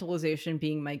compartmentalization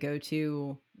being my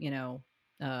go-to,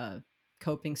 uh,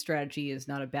 coping strategy is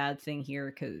not a bad thing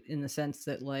here, 'cause in the sense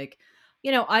that, like,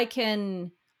 I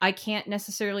can't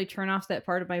necessarily turn off that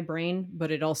part of my brain,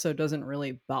 but it also doesn't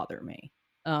really bother me.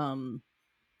 Um,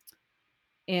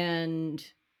 and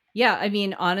yeah, I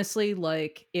mean, honestly,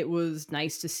 like, it was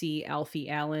nice to see Alfie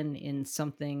Allen in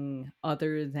something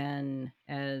other than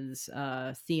as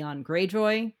Theon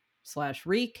Greyjoy slash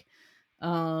Reek.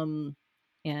 Um,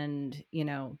 and,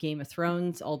 Game of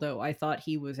Thrones, although I thought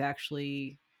he was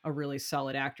actually a really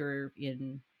solid actor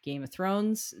in Game of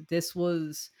Thrones. This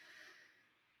was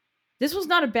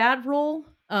not a bad role.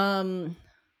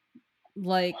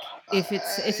 Like, if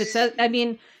it's I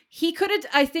mean,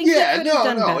 I think he Yeah, could have no,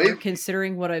 done no, better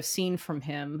considering what I've seen from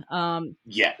him.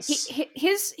 yes.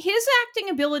 His acting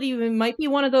ability might be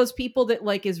one of those people that,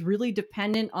 like, is really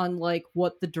dependent on, like,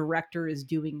 what the director is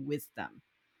doing with them.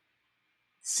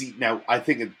 See, now I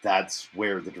think that's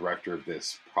where the director of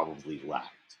this probably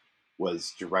lacked,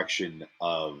 was direction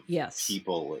of Yes.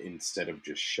 people instead of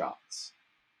just shots.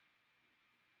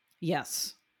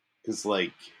 Yes. Because,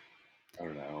 like, I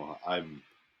don't know, I'm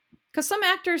Because some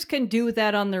actors can do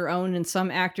that on their own, and some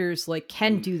actors, like,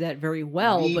 can do that very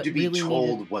well, need but to be really needed,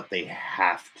 told what they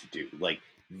have to do. Like,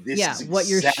 this yeah, is what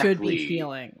you should be exactly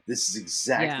feeling. this is Yeah.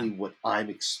 exactly what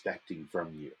I'm expecting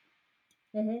from you.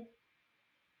 Hmm.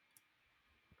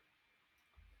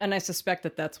 And I suspect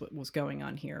that that's what was going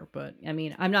on here. But I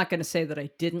mean, I'm not going to say that I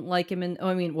didn't like him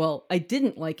I mean, well, I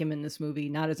didn't like him in this movie,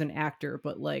 not as an actor,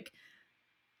 but, like,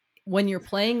 when you're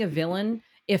playing a villain,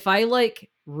 if I, like,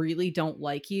 really don't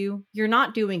like you, you're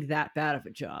not doing that bad of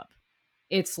a job.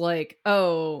 It's like,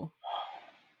 oh,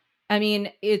 I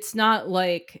mean, it's not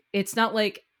like,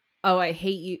 oh, I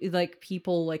hate you, like,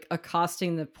 people, like,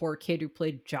 accosting the poor kid who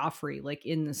played Joffrey, like,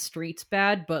 in the streets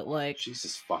bad, but, like,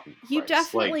 Jesus fucking you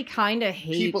Christ! Like, definitely kind of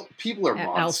hate people are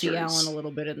Alfie Allen a monsters. little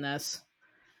bit in this.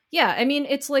 Yeah, I mean,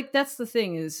 it's like, that's the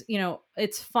thing is,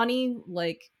 it's funny,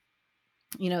 like,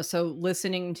 so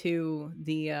listening to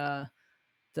the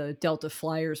Delta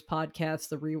Flyers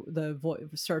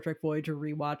podcast, Star Trek Voyager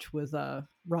rewatch with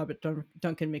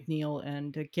Duncan McNeil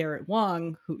and Garrett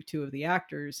Wang, who two of the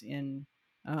actors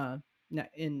uh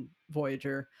in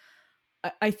Voyager.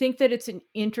 I think that it's an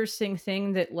interesting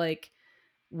thing that, like,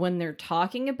 when they're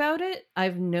talking about it,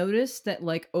 I've noticed that,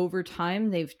 like, over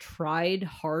time they've tried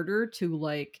harder to,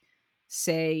 like,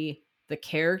 say the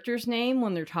character's name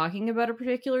when they're talking about a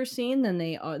particular scene than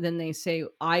they say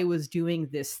I was doing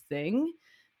this thing, Mhm.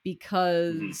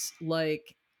 because,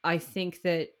 like, I think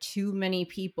they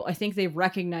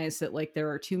recognize that, like,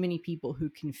 there are too many people who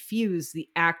confuse the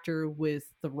actor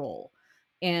with the role.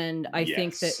 And I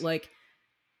think that, Yes. like,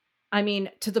 I mean,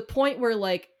 to the point where,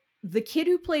 like, the kid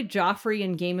who played Joffrey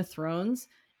in Game of Thrones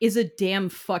is a damn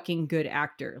fucking good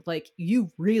actor. Like,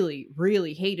 you really,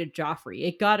 really hated Joffrey.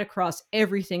 It got across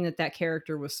everything that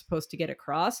character was supposed to get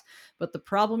across. But the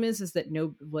problem is that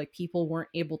no, like, people weren't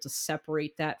able to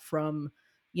separate that from,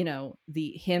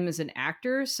 the him as an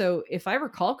actor. So if I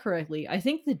recall correctly, I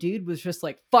think the dude was just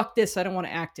like, fuck this, I don't want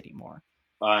to act anymore.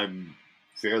 I'm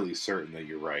fairly certain that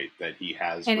you're right, that he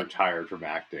has And it, retired from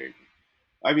acting.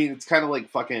 I mean, it's kind of like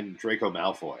fucking Draco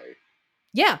Malfoy.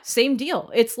 Yeah, same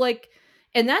deal. It's like,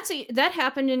 and that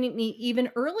happened in an even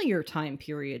earlier time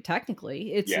period.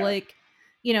 Technically, it's Yeah. like,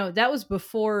 that was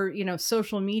before,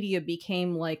 social media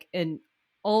became, like, an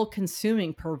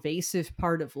all-consuming, pervasive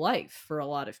part of life for a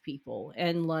lot of people,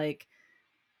 and, like,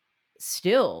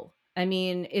 still, I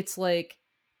mean, it's like,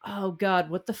 oh God,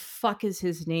 what the fuck is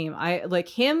his name? I like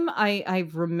him. I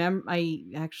remember. I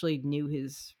actually knew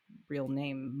his real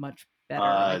name much better,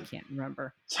 and I Uh, can't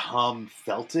remember. Tom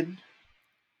Felton?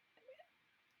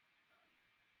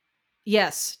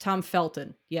 Yes, Tom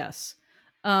Felton. Yes.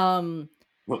 Um,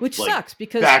 which Like, sucks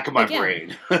because, back of my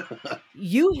again, brain.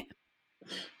 you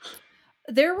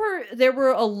there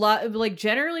were a lot of, like,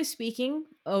 generally speaking,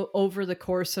 over the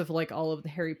course of, like, all of the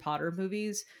Harry Potter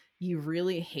movies, you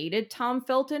really hated Tom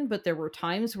Felton, but there were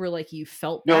times where, like, you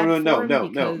felt No, bad no, no, for him no,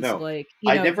 no, because, no. like,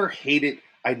 I never hated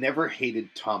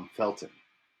Tom Felton.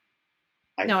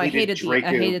 no, I hated the I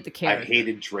character.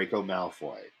 hated Draco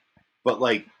Malfoy. But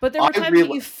like But there I were times that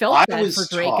real you felt I bad for was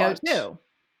Draco taught too.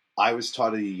 I was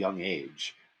taught at a young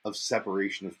age of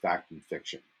separation of fact and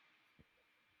fiction.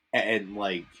 And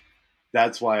like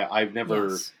that's why I've never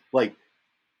Yes. like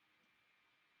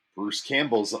Bruce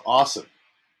Campbell's awesome.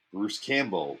 Bruce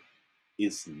Campbell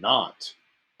is not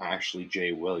Ashley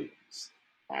J. Williams.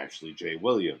 Ashley J.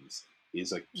 Williams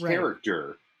is a Right.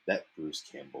 character that Bruce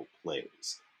Campbell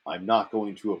plays. I'm not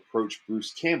going to approach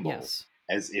Bruce Campbell Yes.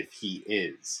 as if he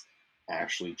is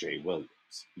Ashley J. Williams,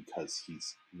 because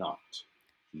he's not.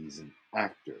 He's an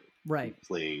actor who Right.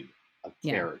 played a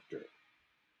Yeah. character.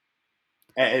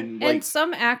 And And like,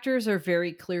 some actors are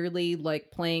very clearly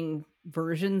like playing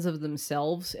versions of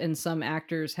themselves, and some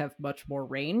actors have much more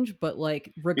range, but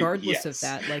like regardless of yes.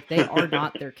 that, like they are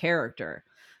not their character.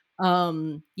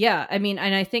 Yeah, I mean,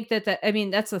 and I think that I mean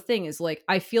that's the thing is like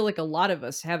I feel like a lot of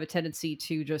us have a tendency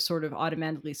to just sort of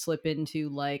automatically slip into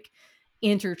like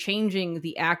interchanging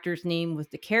the actor's name with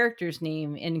the character's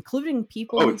name, and including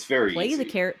people Oh, who it's very play easy.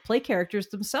 play characters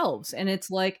themselves. And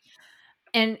it's like,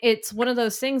 and it's one of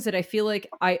those things that I feel like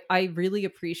I really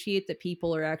appreciate that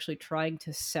people are actually trying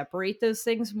to separate those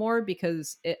things more,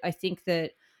 because I think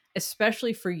that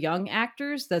especially for young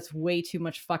actors, that's way too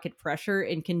much fucking pressure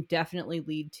and can definitely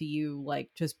lead to you like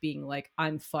just being like,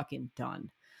 I'm fucking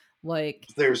done. Like,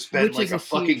 There's been which like is a a huge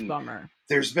fucking bummer.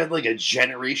 there's been like a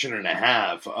generation and a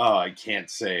half. Oh, I can't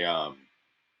say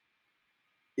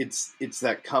it's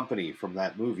that company from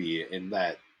that movie in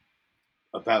that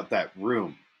about that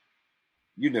room.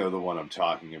 You know the one I'm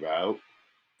talking about.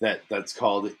 That's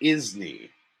called Isney.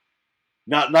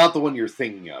 Not the one you're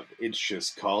thinking of. It's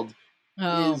just called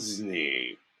Oh,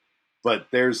 Isney. But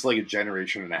there's like a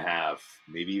generation and a half,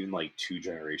 maybe even like two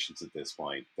generations at this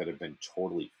point, that have been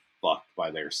totally fucked by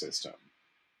their system.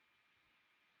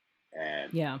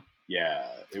 And yeah. yeah,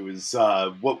 it was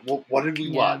what did we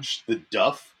Yeah. watch? The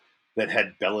Duff that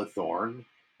had Bella Thorne, and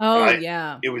Oh, I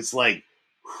yeah. it was like,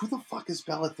 who the fuck is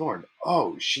Bella Thorne?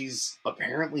 Oh, she's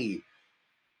apparently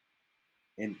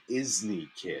an Isney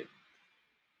kid.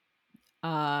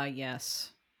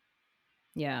 Yes.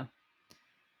 Yeah.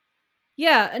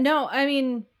 Yeah, no, I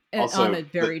mean, on Also, a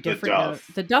very the different note,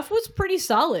 Duff, the Duff was pretty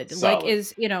solid. Like, solid.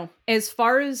 is, as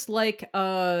far as like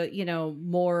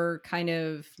more kind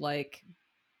of like,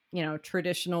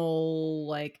 traditional,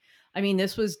 like, I mean,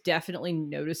 this was definitely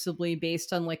noticeably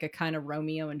based on like a kind of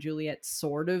Romeo and Juliet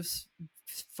sort of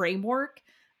framework.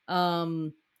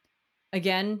 Um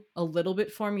Again, a little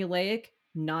bit formulaic,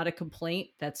 not a complaint.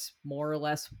 That's more or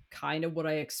less kind of what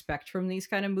I expect from these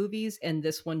kind of movies. And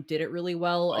this one did it really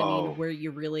well. I mean, Oh, where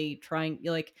you're really trying,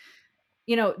 like,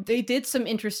 they did some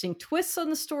interesting twists on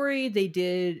the story. They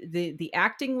did the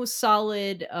acting was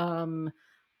solid.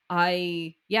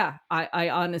 I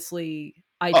honestly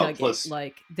I oh, dug it. plus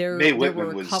Like Mae there were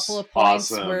Whitman a couple was of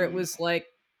points where it awesome. was like,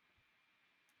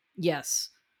 yes.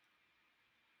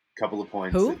 Couple of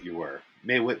points Who? that you were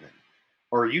Mae Whitman,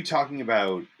 or are you talking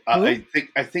about? Who? I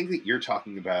think that you're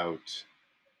talking about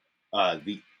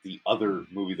the other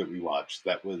movie that we watched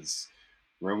that was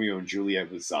Romeo and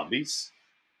Juliet with zombies,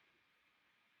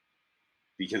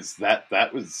 because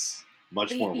that was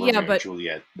much more Yeah, Romeo and but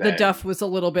Juliet the Duff than was a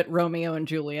little bit Romeo and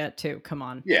Juliet too. Come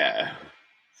on. yeah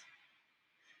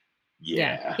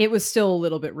Yeah, yeah. it was still a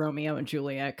little bit Romeo and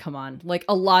Juliet. Come on. Like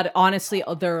a lot, honestly,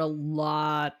 there are a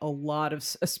lot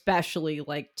of, especially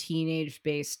like teenage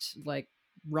based, like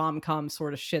rom-com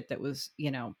sort of shit that was,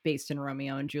 based in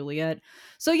Romeo and Juliet.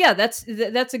 So yeah, that's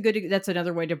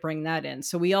another way to bring that in.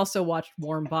 So we also watched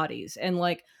Warm Bodies, and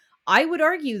like I would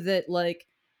argue that like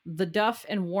The Duff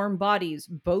and Warm Bodies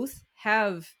both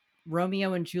have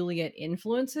Romeo and Juliet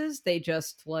influences. They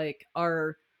just like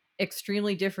are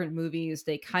extremely different movies.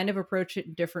 They kind of approach it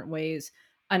in different ways.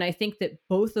 And I think that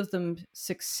both of them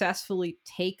successfully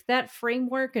take that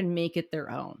framework and make it their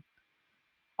own.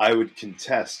 I would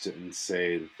contest and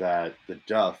say that the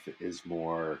Duff is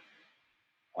more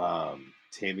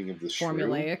Taming of the Shrew,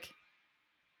 Formulaic.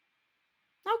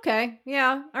 Okay.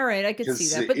 Yeah. All right. I could see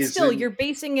because that. it But still, isn't you're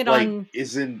basing it like on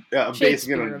isn't I'm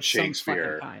basing it Shakespeare on of some fucking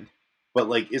Shakespeare, kind. but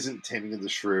like isn't Taming of the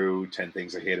Shrew 10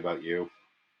 Things I Hate About You?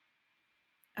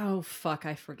 Oh, fuck.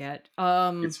 I forget.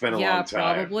 It's been a Yeah, long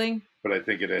time, probably. but I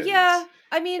think it Yeah. is.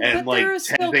 I mean, And but there like is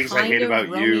 10 still Things I kind Hate of About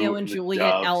Romeo You and and the Juliet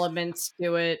Dove. elements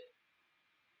to it,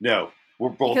 No, we're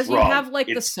both because you wrong. have like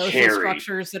the It's social Carrie.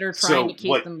 structures that are trying to So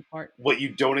keep them apart. what you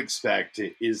don't expect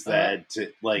is Uh,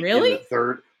 that like in really? the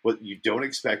third what you don't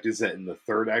expect is that in the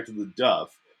third act of the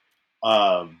Duff,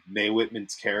 Mae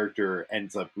Whitman's character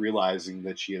ends up realizing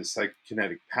that she has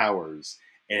psychokinetic powers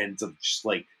and ends up just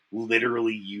like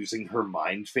literally using her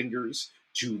mind fingers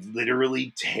to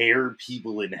literally tear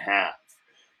people in half.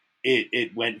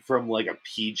 It went from like a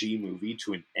PG movie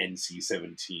to an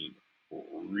NC-17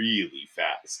 really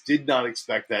fast. Did not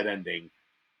expect that ending.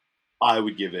 I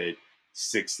would give it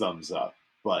 6 thumbs up,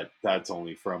 but that's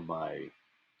only from my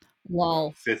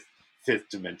Lol. fifth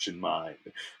dimension mind.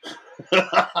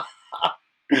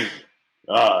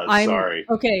 I'm Sorry.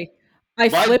 okay. I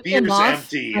My flipped them beer's off.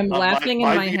 empty. I'm laughing in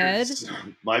My my head. beer's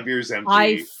my beer's I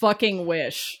empty. fucking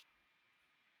wish.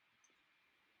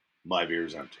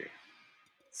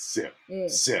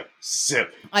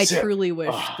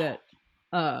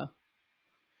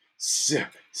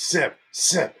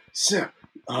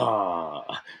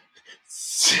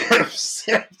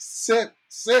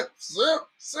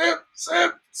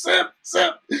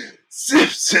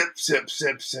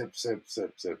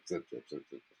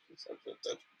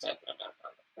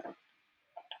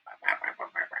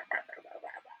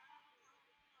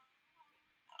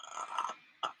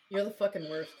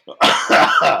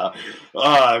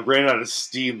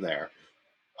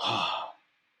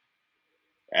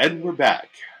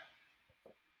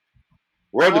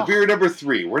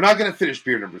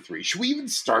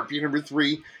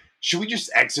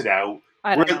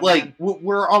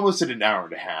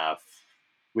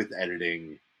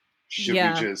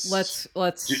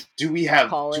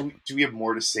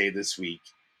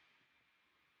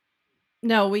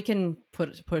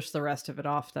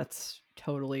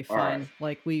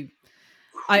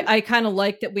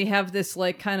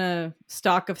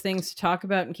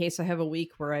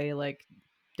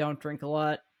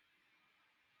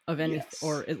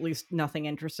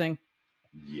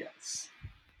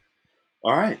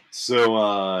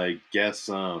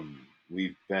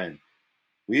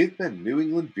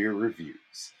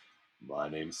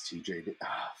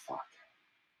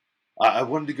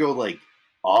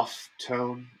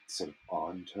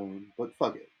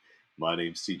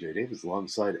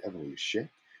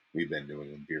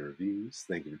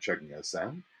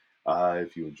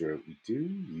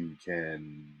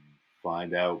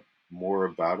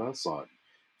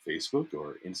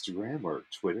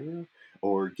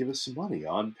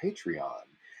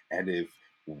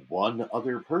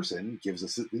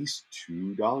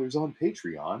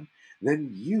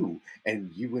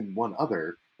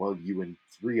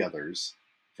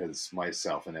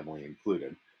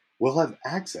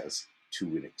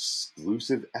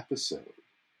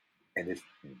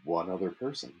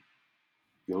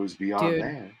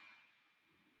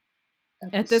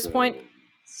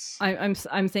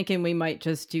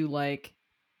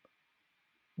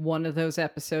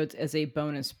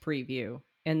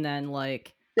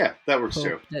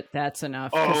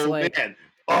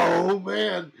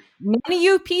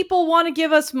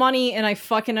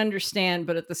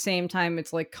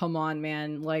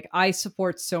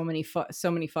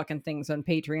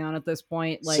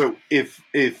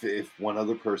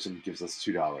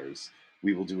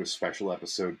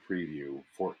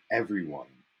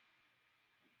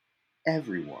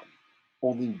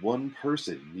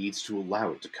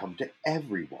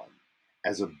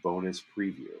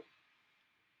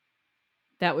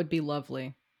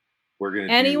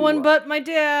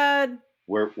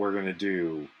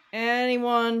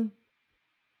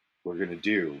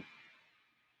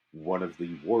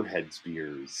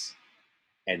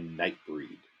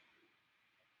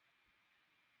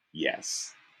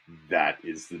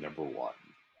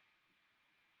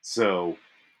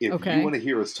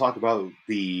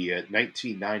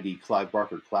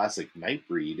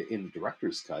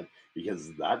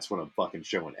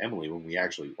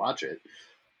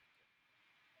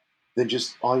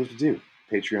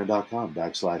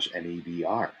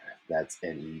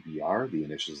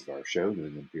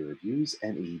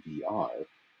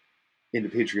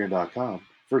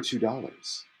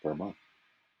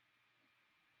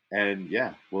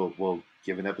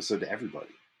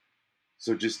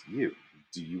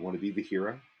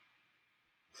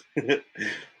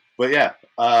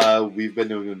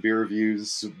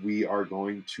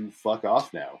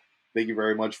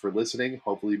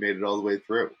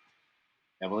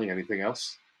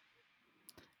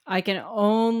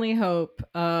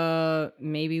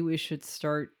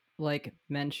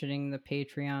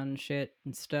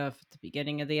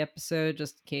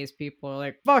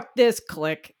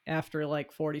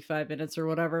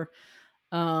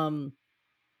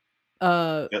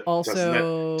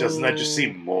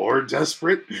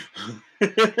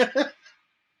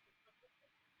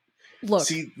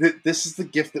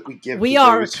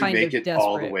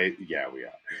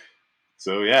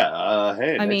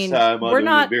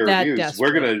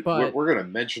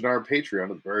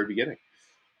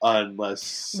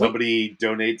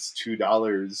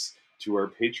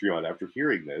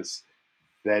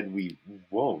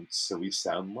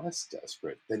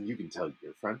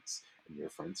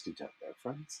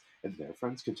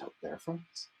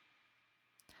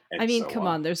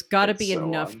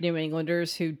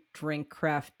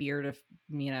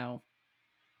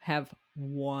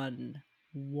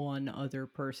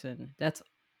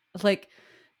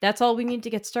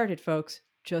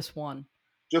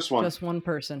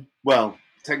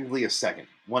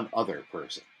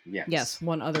 Yes. Yes,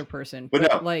 one other person. But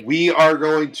no, like, we are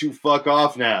going to fuck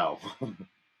off now.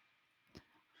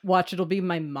 watch, it'll be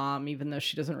my mom, even though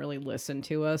she doesn't really listen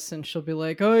to us, and she'll be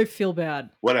like, "Oh, I feel bad."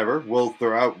 Whatever. We'll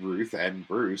throw out Ruth and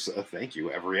Bruce a thank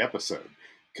you every episode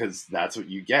because that's what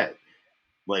you get.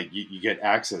 Like, you get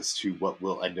access to what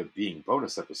will end up being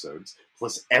bonus episodes,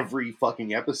 plus every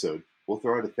fucking episode, we'll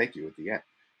throw out a thank you at the end.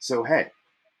 So, hey,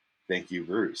 thank you,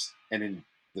 Bruce. And in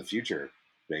the future,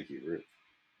 thank you, Ruth.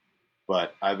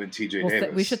 But I've been TJ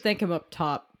Davis. We should thank him up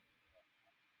top.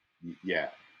 Yeah.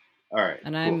 All right.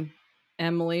 And cool. I'm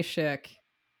Emily Schick.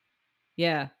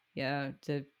 Yeah.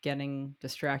 To getting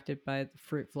distracted by the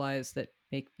fruit flies that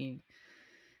make me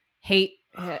hate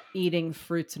eating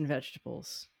fruits and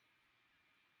vegetables.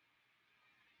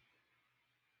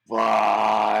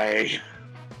 Bye.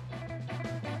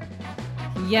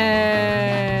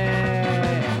 Yay!